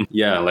cues. Like,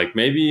 yeah, like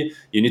maybe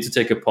you need to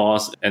take a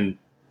pause and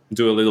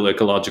do a little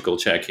ecological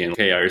check-in.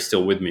 Okay, are you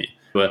still with me?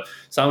 But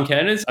some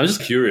candidates, I'm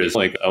just curious.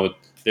 Like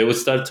they would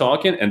start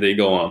talking and they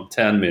go on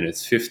 10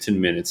 minutes, 15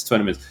 minutes,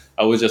 20 minutes.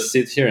 I would just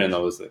sit here and I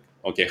was like,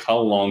 okay, how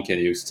long can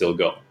you still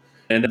go?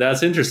 And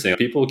that's interesting.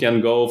 People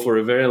can go for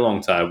a very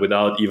long time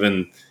without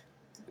even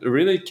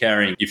really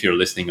caring if you're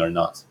listening or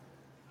not.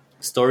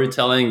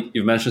 Storytelling,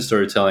 you've mentioned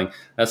storytelling,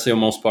 that's your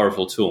most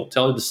powerful tool.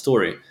 Tell the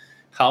story.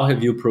 How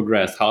have you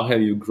progressed? How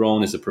have you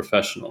grown as a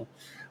professional?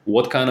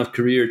 What kind of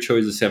career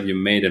choices have you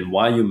made and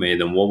why you made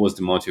them? What was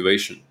the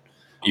motivation?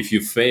 If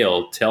you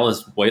failed, tell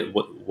us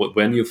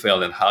when you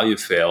failed and how you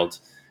failed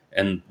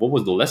and what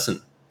was the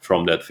lesson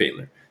from that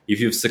failure. If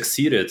you've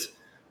succeeded,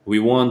 we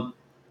want,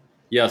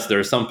 yes, there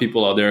are some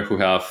people out there who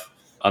have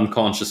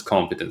unconscious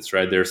competence,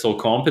 right? They're so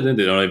competent,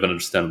 they don't even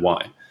understand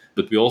why.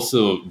 But we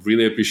also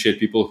really appreciate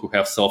people who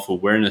have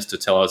self-awareness to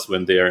tell us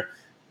when they're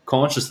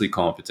consciously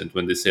competent,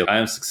 when they say, I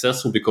am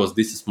successful because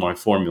this is my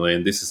formula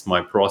and this is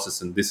my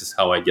process and this is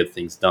how I get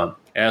things done.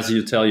 As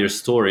you tell your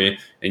story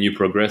and you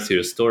progress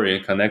your story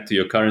and connect to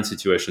your current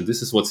situation,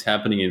 this is what's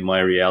happening in my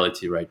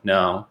reality right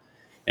now.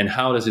 And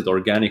how does it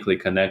organically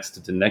connect to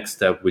the next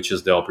step, which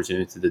is the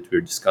opportunity that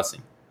we're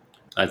discussing?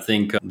 I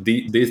think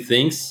these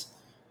things,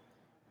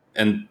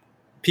 and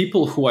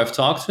people who I've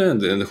talked to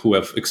and who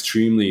have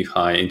extremely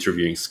high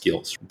interviewing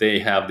skills, they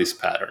have this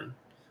pattern.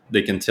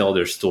 They can tell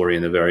their story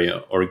in a very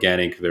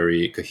organic,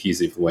 very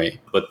cohesive way.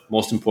 But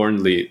most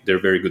importantly,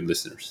 they're very good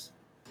listeners.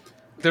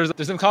 There's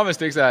some common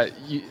mistakes that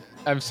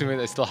I'm assuming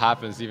that still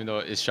happens, even though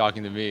it's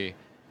shocking to me.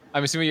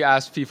 I'm assuming you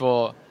ask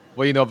people,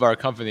 what do you know about our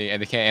company,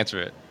 and they can't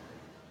answer it.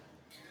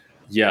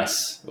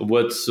 Yes.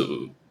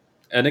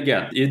 And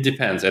again, it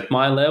depends. At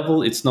my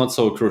level, it's not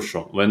so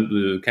crucial. When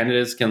the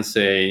candidates can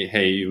say,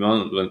 hey,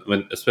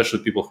 when especially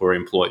people who are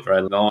employed,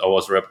 right? Now I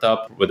was wrapped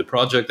up with the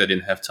project, I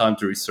didn't have time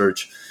to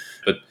research.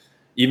 But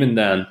even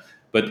then,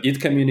 but it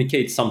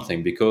communicates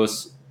something,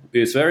 because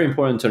it's very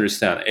important to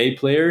understand A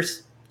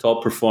players,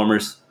 top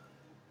performers,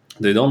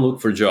 they don't look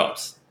for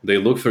jobs. They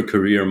look for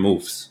career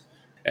moves.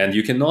 And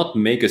you cannot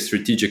make a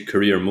strategic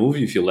career move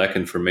if you lack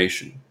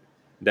information.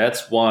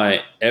 That's why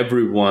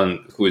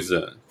everyone who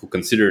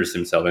considers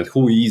himself and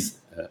who is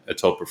a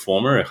top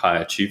performer, a high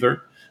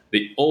achiever,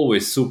 they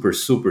always super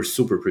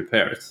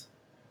prepared,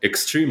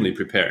 extremely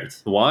prepared.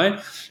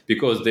 Why?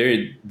 Because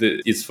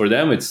it's for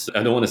them. It's,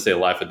 I don't want to say a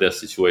life or death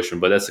situation,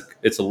 but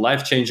it's a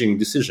life changing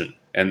decision.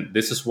 And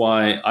this is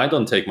why I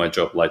don't take my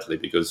job lightly,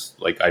 because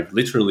I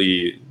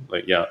literally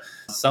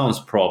sounds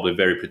probably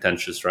very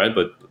pretentious, right?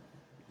 But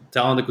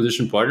talent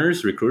acquisition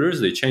partners,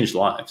 recruiters, they change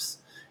lives.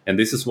 And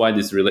this is why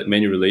these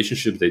many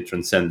relationships, they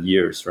transcend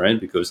years,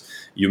 right? Because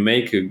you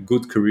make a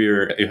good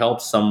career, you help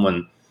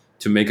someone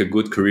to make a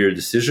good career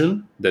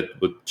decision that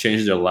would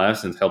change their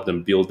lives and help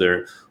them build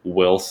their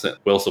wealth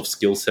of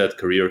skill set,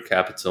 career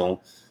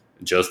capital,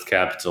 just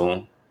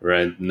capital,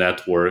 right?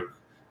 Network,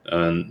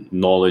 and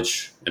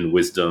knowledge and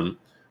wisdom.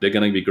 They're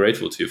going to be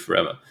grateful to you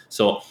forever.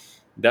 So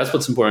that's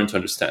what's important to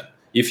understand.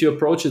 If you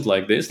approach it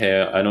like this,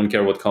 hey, I don't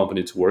care what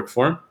company to work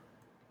for,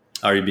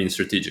 are you being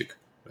strategic?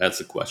 That's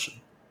the question.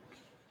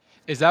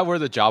 Is that where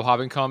the job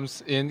hopping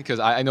comes in? Because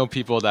I know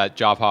people that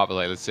job hop,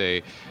 like let's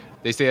say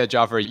they stay at a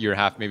job for a year and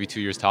a half, maybe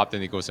 2 years top, then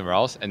they go somewhere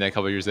else, and then a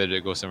couple of years later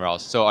they go somewhere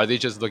else. So are they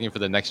just looking for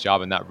the next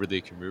job and not really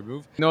a career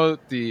move? I know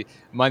the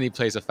money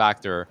plays a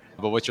factor,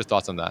 but what's your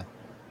thoughts on that?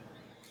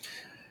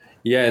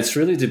 Yeah, it's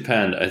really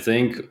depend. I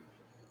think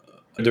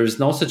there's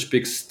no such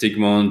big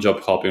stigma on job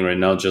hopping right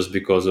now, just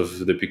because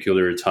of the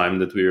peculiar time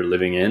that we are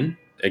living in.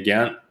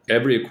 Again,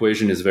 every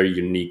equation is very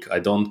unique. I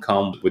don't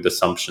come with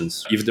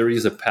assumptions. If there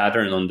is a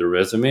pattern on the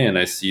resume and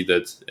I see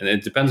that, and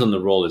it depends on the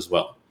role as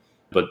well.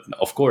 But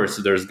of course,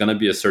 there's going to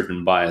be a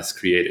certain bias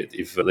created.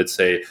 If, let's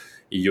say,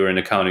 you're an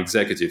account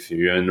executive,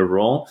 you're in a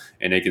role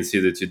and I can see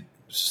that you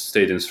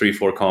stayed in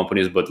 3-4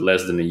 companies, but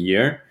less than a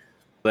year,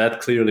 that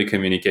clearly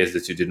communicates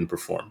that you didn't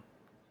perform.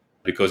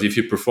 Because if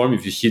you perform,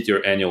 if you hit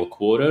your annual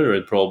quota,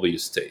 it probably you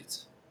stayed.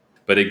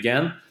 But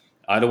again,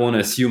 I don't want to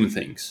assume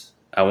things.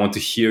 I want to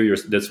hear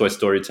that's why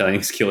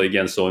storytelling skill,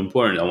 again, is so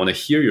important. I want to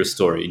hear your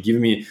story.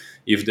 Give me,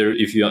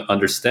 if you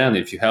understand,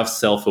 if you have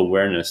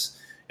self-awareness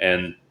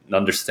and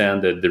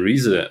understand that there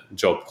is a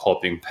job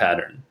hopping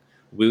pattern,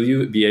 will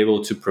you be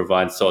able to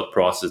provide thought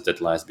process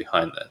that lies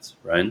behind that,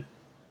 right?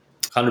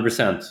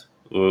 100%.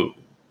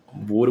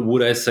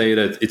 Would I say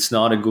that it's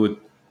not a good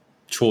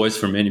choice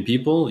for many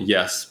people?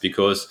 Yes,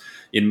 because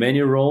in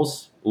many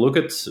roles, look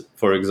at,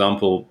 for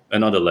example,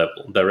 another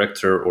level,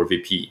 director or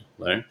VP,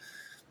 right?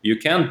 You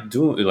can't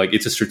do,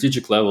 it's a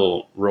strategic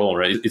level role,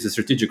 right? It's a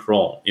strategic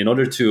role. In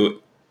order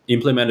to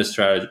implement a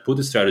strategy, put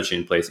a strategy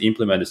in place,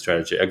 implement a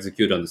strategy,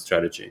 execute on the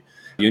strategy,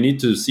 you need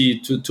to see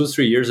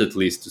 2-3 years at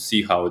least to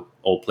see how it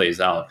all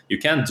plays out. You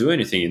can't do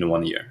anything in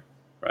 1 year,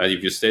 right?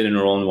 If you stayed in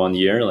a role in 1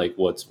 year,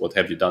 what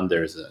have you done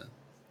there as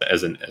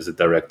a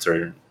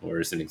director or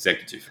as an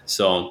executive?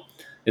 So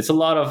it's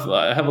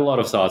I have a lot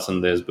of thoughts on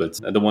this, but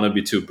I don't want to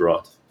be too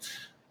broad.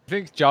 I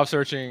think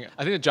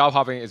the job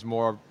hopping is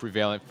more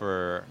prevalent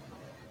for,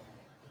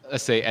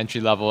 let's say,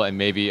 entry level and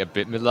maybe a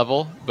bit mid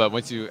level. But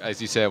once you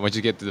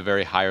get to the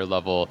very higher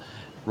level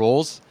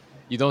roles,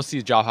 you don't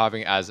see job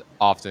hopping as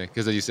often,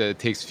 because as you said, it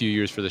takes a few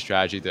years for the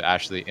strategy to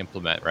actually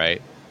implement,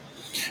 right?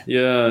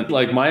 Yeah,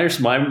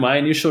 my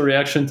initial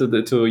reaction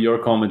to your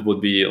comment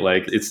would be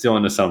it's still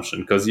an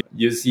assumption, because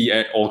you see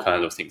all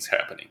kinds of things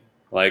happening.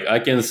 I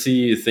can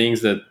see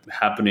things that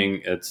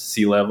happening at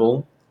C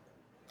level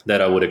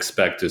that I would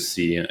expect to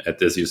see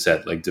at, as you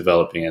said,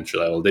 developing entry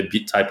level, the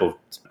type of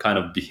kind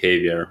of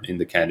behavior in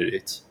the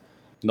candidates.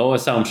 No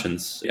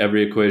assumptions.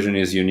 Every equation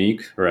is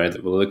unique, right?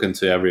 We'll look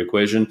into every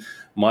equation.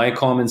 My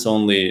comments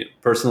only,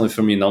 personally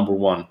for me, number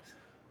one,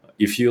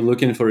 if you're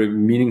looking for a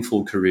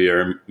meaningful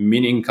career,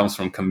 meaning comes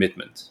from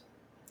commitment,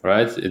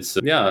 right?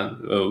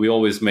 We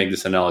always make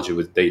this analogy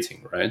with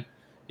dating, right?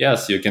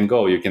 Yes, you can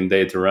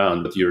date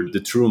around, but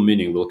the true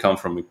meaning will come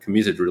from a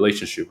committed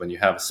relationship when you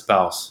have a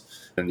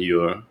spouse and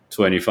you're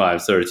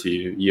 25,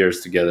 30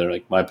 years together,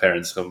 like my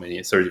parents, how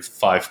many,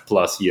 35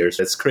 plus years.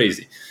 That's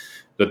crazy.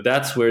 But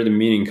that's where the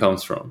meaning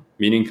comes from.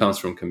 Meaning comes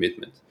from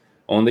commitment.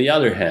 On the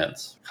other hand,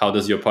 how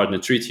does your partner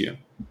treat you?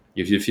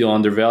 If you feel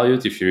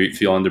undervalued, if you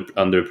feel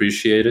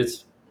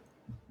underappreciated,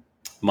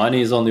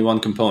 money is only one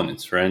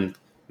component, right,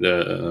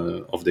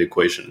 of the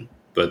equation.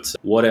 But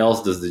what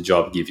else does the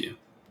job give you?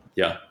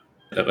 Yeah,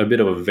 a bit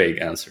of a vague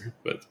answer,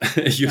 but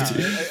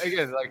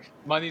again,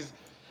 money's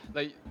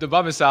the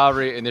bump in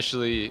salary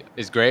initially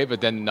is great, but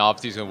then the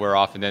novelty is going to wear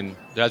off, and then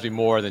there has to be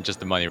more than just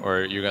the money,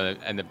 or you're going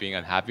to end up being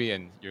unhappy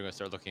and you're going to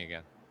start looking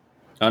again.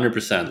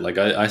 100%. Like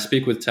I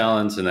speak with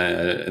talents, and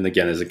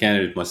again, as a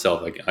candidate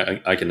myself, like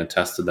I can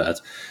attest to that,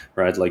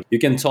 right? Like you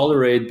can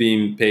tolerate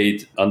being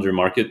paid under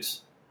market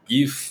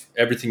if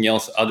everything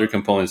else, other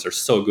components are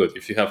so good.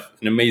 If you have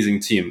an amazing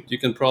team, you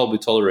can probably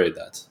tolerate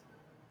that.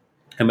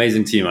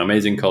 Amazing team,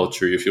 amazing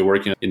culture. If you're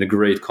working in a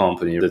great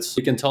company, that's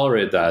you can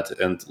tolerate that.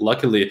 And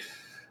luckily,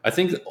 I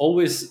think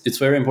always it's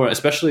very important,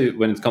 especially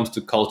when it comes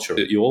to culture.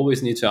 You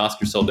always need to ask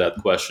yourself that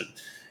question: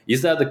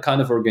 is that the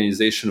kind of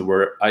organization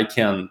where I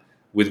can,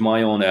 with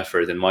my own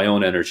effort and my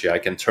own energy, I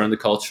can turn the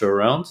culture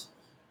around?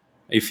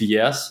 If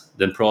yes,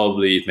 then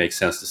probably it makes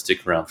sense to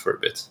stick around for a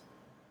bit.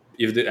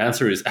 If the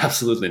answer is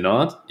absolutely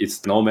not,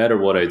 it's no matter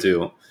what I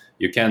do,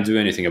 you can't do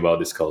anything about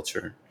this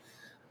culture.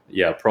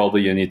 Yeah,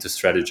 probably you need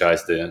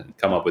to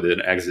come up with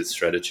an exit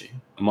strategy.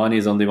 Money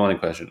is only one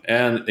question.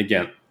 And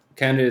again,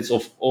 candidates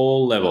of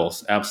all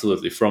levels,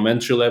 absolutely, from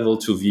entry level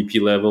to VP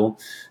level,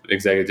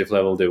 executive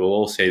level, they will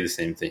all say the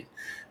same thing.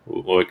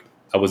 Like,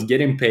 I was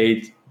getting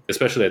paid,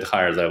 especially at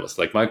higher levels.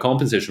 Like my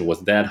compensation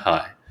was that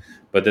high,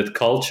 but that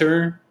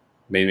culture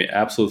made me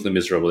absolutely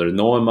miserable. There's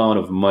no amount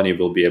of money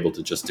will be able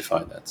to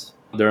justify that.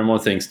 There are more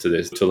things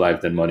to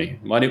life than money.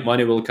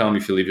 Money will come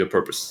if you live your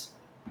purpose.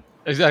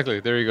 Exactly.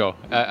 There you go.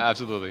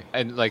 Absolutely.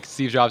 And like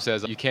Steve Jobs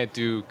says, you can't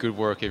do good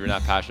work if you're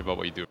not passionate about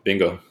what you do.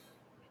 Bingo.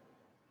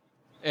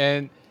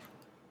 And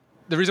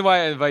the reason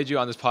why I invite you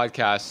on this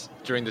podcast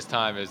during this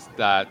time is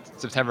that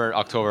September and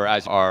October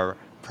as our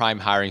prime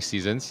hiring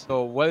seasons.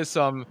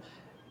 So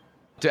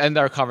to end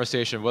our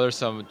conversation, what are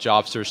some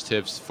job search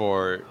tips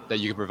that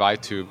you can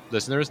provide to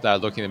listeners that are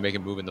looking to make a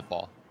move in the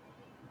fall?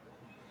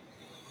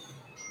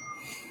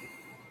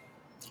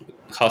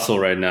 Hustle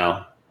right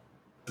now.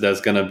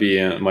 That's going to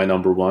be my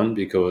number one,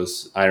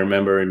 because I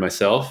remember in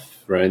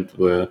myself, right,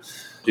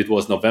 it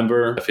was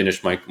November, I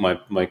finished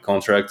my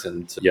contract,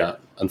 and yeah,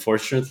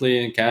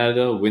 unfortunately in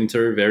Canada,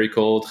 winter, very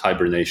cold,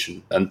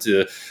 hibernation. And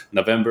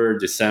November,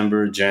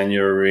 December,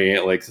 January,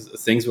 like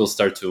things will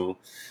start to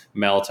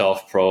melt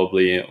off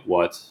probably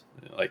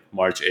like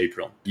March,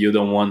 April. You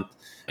don't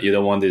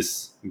want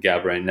this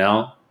gap right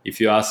now. If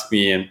you ask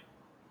me,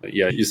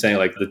 yeah, you're saying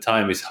like the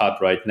time is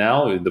hot right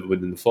now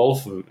within the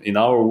fall. In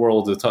our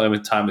world, the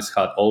time is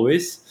hot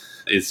always.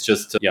 It's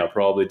just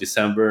probably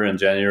December and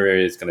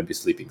January is going to be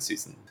sleeping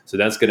season. So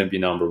that's going to be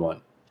number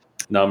one.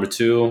 Number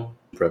two,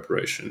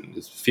 preparation.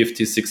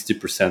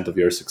 50-60% of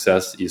your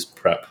success is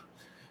prep.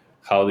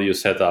 How do you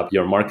set up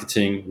your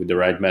marketing with the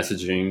right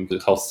messaging?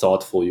 How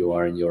thoughtful you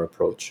are in your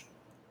approach.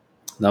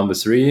 Number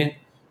three,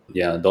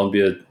 don't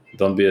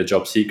be a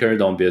job seeker,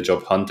 don't be a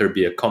job hunter,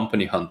 be a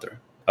company hunter.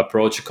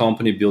 Approach a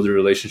company, build a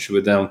relationship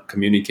with them,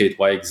 communicate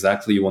why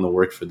exactly you want to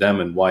work for them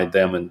and why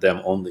them and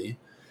them only,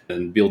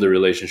 and build a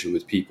relationship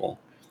with people.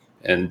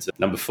 And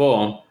number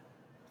four,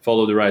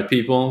 follow the right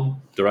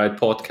people, the right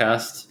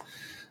podcast,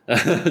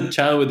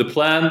 Chan with the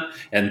plan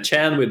and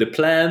Chan with the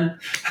plan.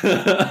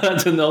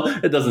 I don't know.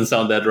 It doesn't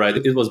sound that right.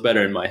 It was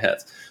better in my head.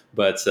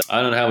 But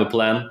I don't have a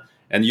plan,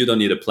 and you don't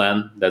need a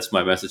plan. That's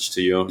my message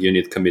to you. You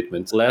need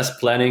commitment. Less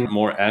planning,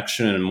 more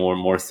action, and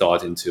more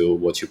thought into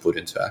what you put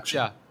into action.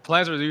 Yeah.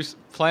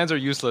 Plans are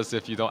useless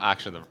if you don't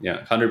action them.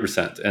 Yeah,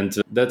 100%. And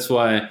that's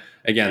why,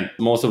 again,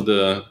 most of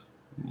the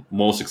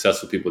most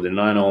successful people that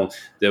I know,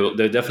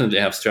 they definitely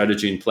have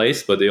strategy in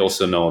place, but they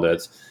also know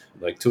that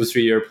like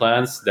 2-3 year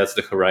plans, that's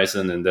the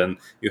horizon. And then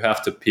you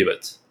have to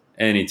pivot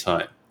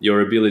anytime.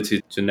 Your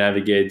ability to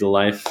navigate the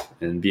life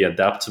and be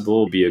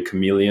adaptable, be a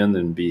chameleon,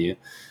 and be,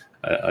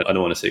 I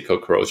don't want to say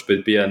cockroach,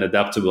 but be an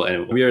adaptable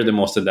animal. We are the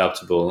most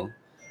adaptable.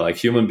 Like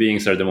human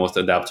beings are the most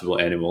adaptable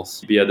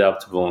animals. Be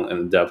adaptable and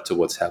adapt to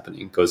what's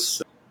happening,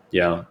 because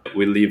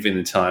we live in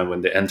a time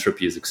when the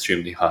entropy is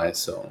extremely high.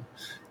 So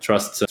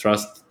trust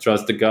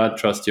the gut,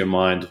 trust your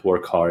mind,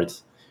 work hard.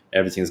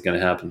 Everything's going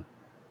to happen.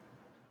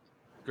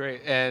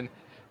 Great. And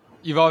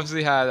you've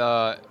obviously had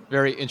a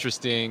very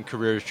interesting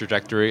career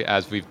trajectory,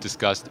 as we've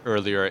discussed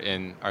earlier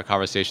in our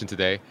conversation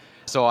today.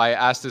 So I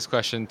asked this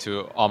question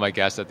to all my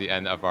guests at the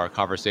end of our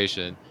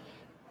conversation.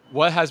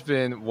 What has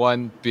been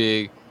one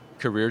big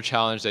career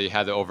challenge that you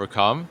had to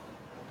overcome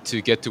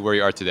to get to where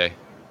you are today?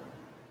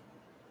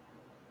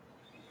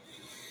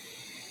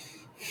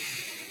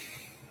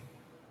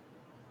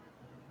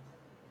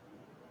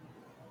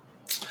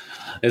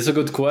 It's a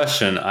good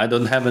question. I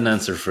don't have an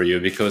answer for you,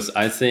 because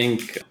I'm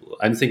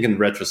thinking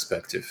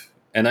retrospective.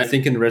 And I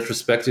think in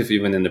retrospective,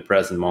 even in the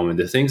present moment,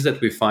 the things that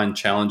we find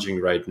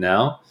challenging right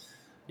now,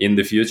 in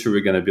the future,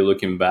 we're going to be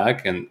looking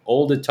back, and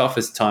all the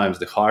toughest times,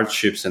 the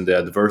hardships and the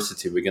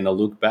adversity, we're going to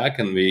look back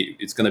and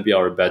it's going to be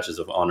our badges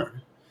of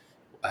honor.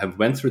 I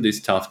went through this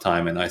tough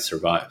time and I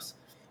survived.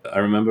 I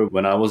remember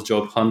when I was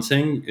job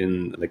hunting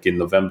in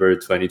November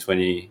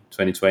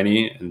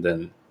 2020, and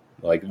then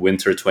like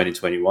winter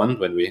 2021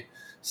 when we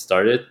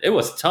started, it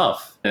was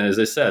tough. And as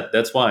I said,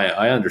 that's why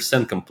I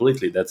understand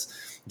completely.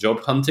 That's job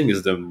hunting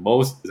is the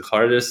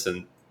hardest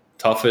and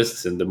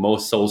toughest and the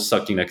most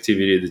soul-sucking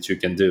activity that you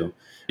can do.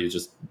 You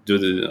just do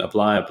the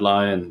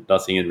apply, and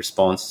nothing in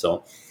response.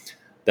 So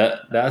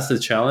that's the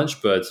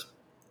challenge. But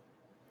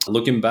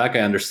looking back, I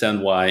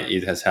understand why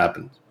it has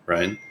happened,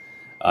 right?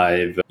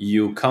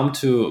 You come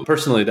to,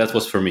 personally, that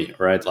was for me,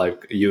 right?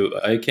 Like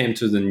I came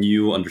to the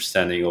new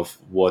understanding of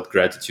what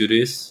gratitude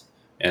is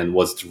and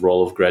what's the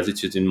role of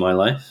gratitude in my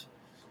life,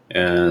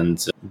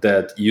 and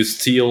that you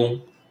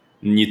still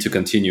need to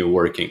continue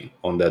working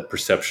on that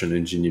perception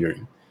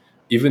engineering.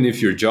 Even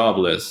if you're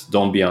jobless,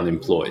 don't be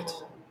unemployed.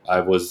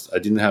 I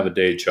didn't have a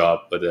day job,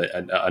 but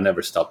I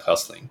never stopped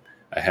hustling.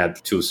 I had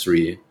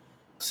 2-3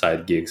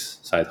 side gigs,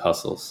 side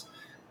hustles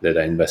that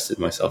I invested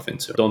myself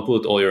into. Don't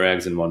put all your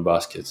eggs in one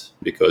basket,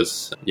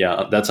 because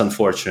that's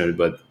unfortunate,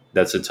 but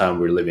that's the time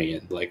we're living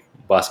in. Like,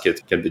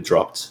 basket can be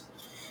dropped.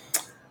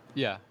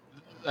 Yeah.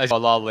 I saw a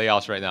lot of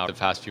layoffs right now the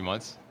past few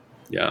months.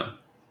 Yeah.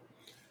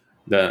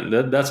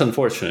 That's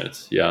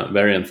unfortunate. Yeah,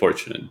 very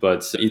unfortunate.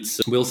 But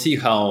we'll see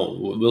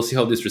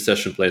how this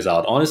recession plays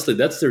out. Honestly,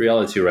 that's the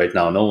reality right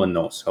now. No one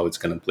knows how it's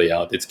going to play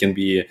out. It can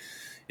be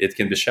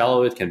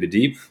shallow, it can be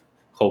deep.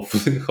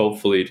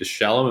 Hopefully it is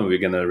shallow, and we're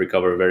going to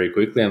recover very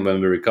quickly. And when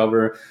we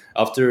recover,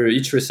 after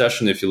each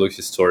recession, if you look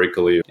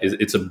historically,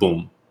 it's a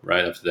boom.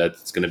 Right after that,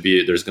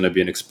 there's going to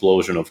be an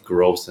explosion of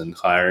growth and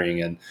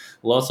hiring, and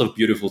lots of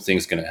beautiful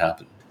things going to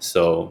happen.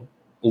 So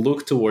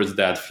look towards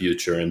that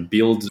future and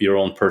build your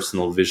own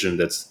personal vision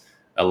that's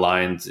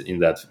aligned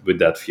with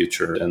that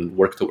future, and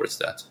work towards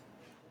that.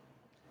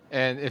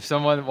 And if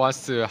someone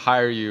wants to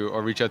hire you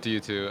or reach out to you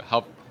to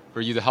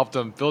help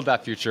them build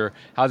that future,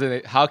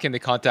 how can they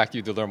contact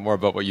you to learn more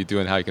about what you do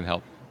and how you can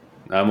help?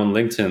 I'm on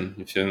LinkedIn.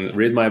 If you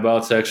read my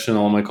about section,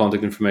 all my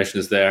contact information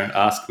is there.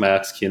 Ask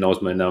Max, he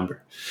knows my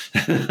number.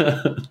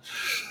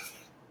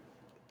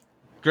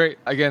 Great.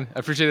 Again, I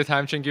appreciate the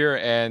time, Cengir,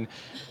 and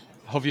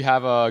hope you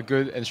have a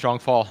good and strong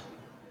fall.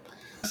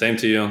 Same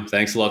to you.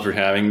 Thanks a lot for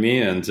having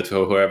me. And to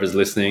whoever's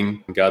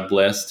listening, God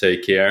bless.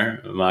 Take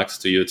care. Max,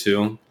 to you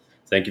too.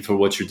 Thank you for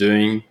what you're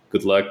doing.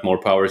 Good luck. More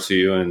power to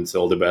you, and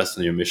all the best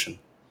on your mission.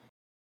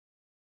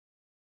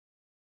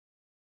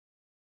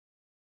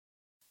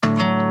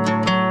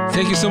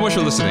 Thank you so much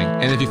for listening.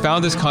 And if you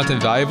found this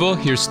content valuable,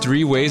 here's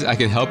 3 ways I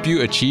can help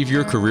you achieve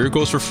your career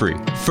goals for free.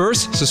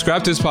 First,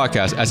 subscribe to this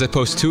podcast as I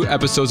post 2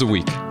 episodes a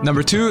week.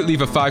 Number 2,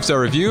 leave a 5-star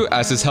review,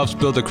 as this helps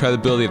build the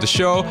credibility of the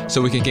show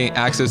so we can gain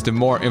access to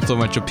more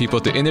influential people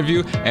to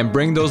interview and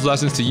bring those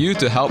lessons to you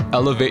to help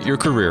elevate your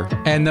career.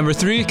 And number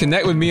 3,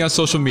 connect with me on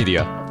social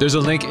media. There's a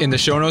link in the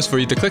show notes for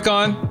you to click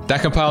on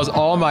that compiles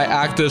all my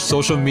active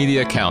social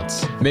media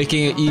accounts,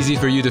 making it easy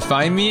for you to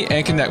find me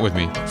and connect with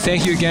me.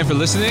 Thank you again for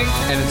listening,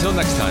 and until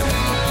next time.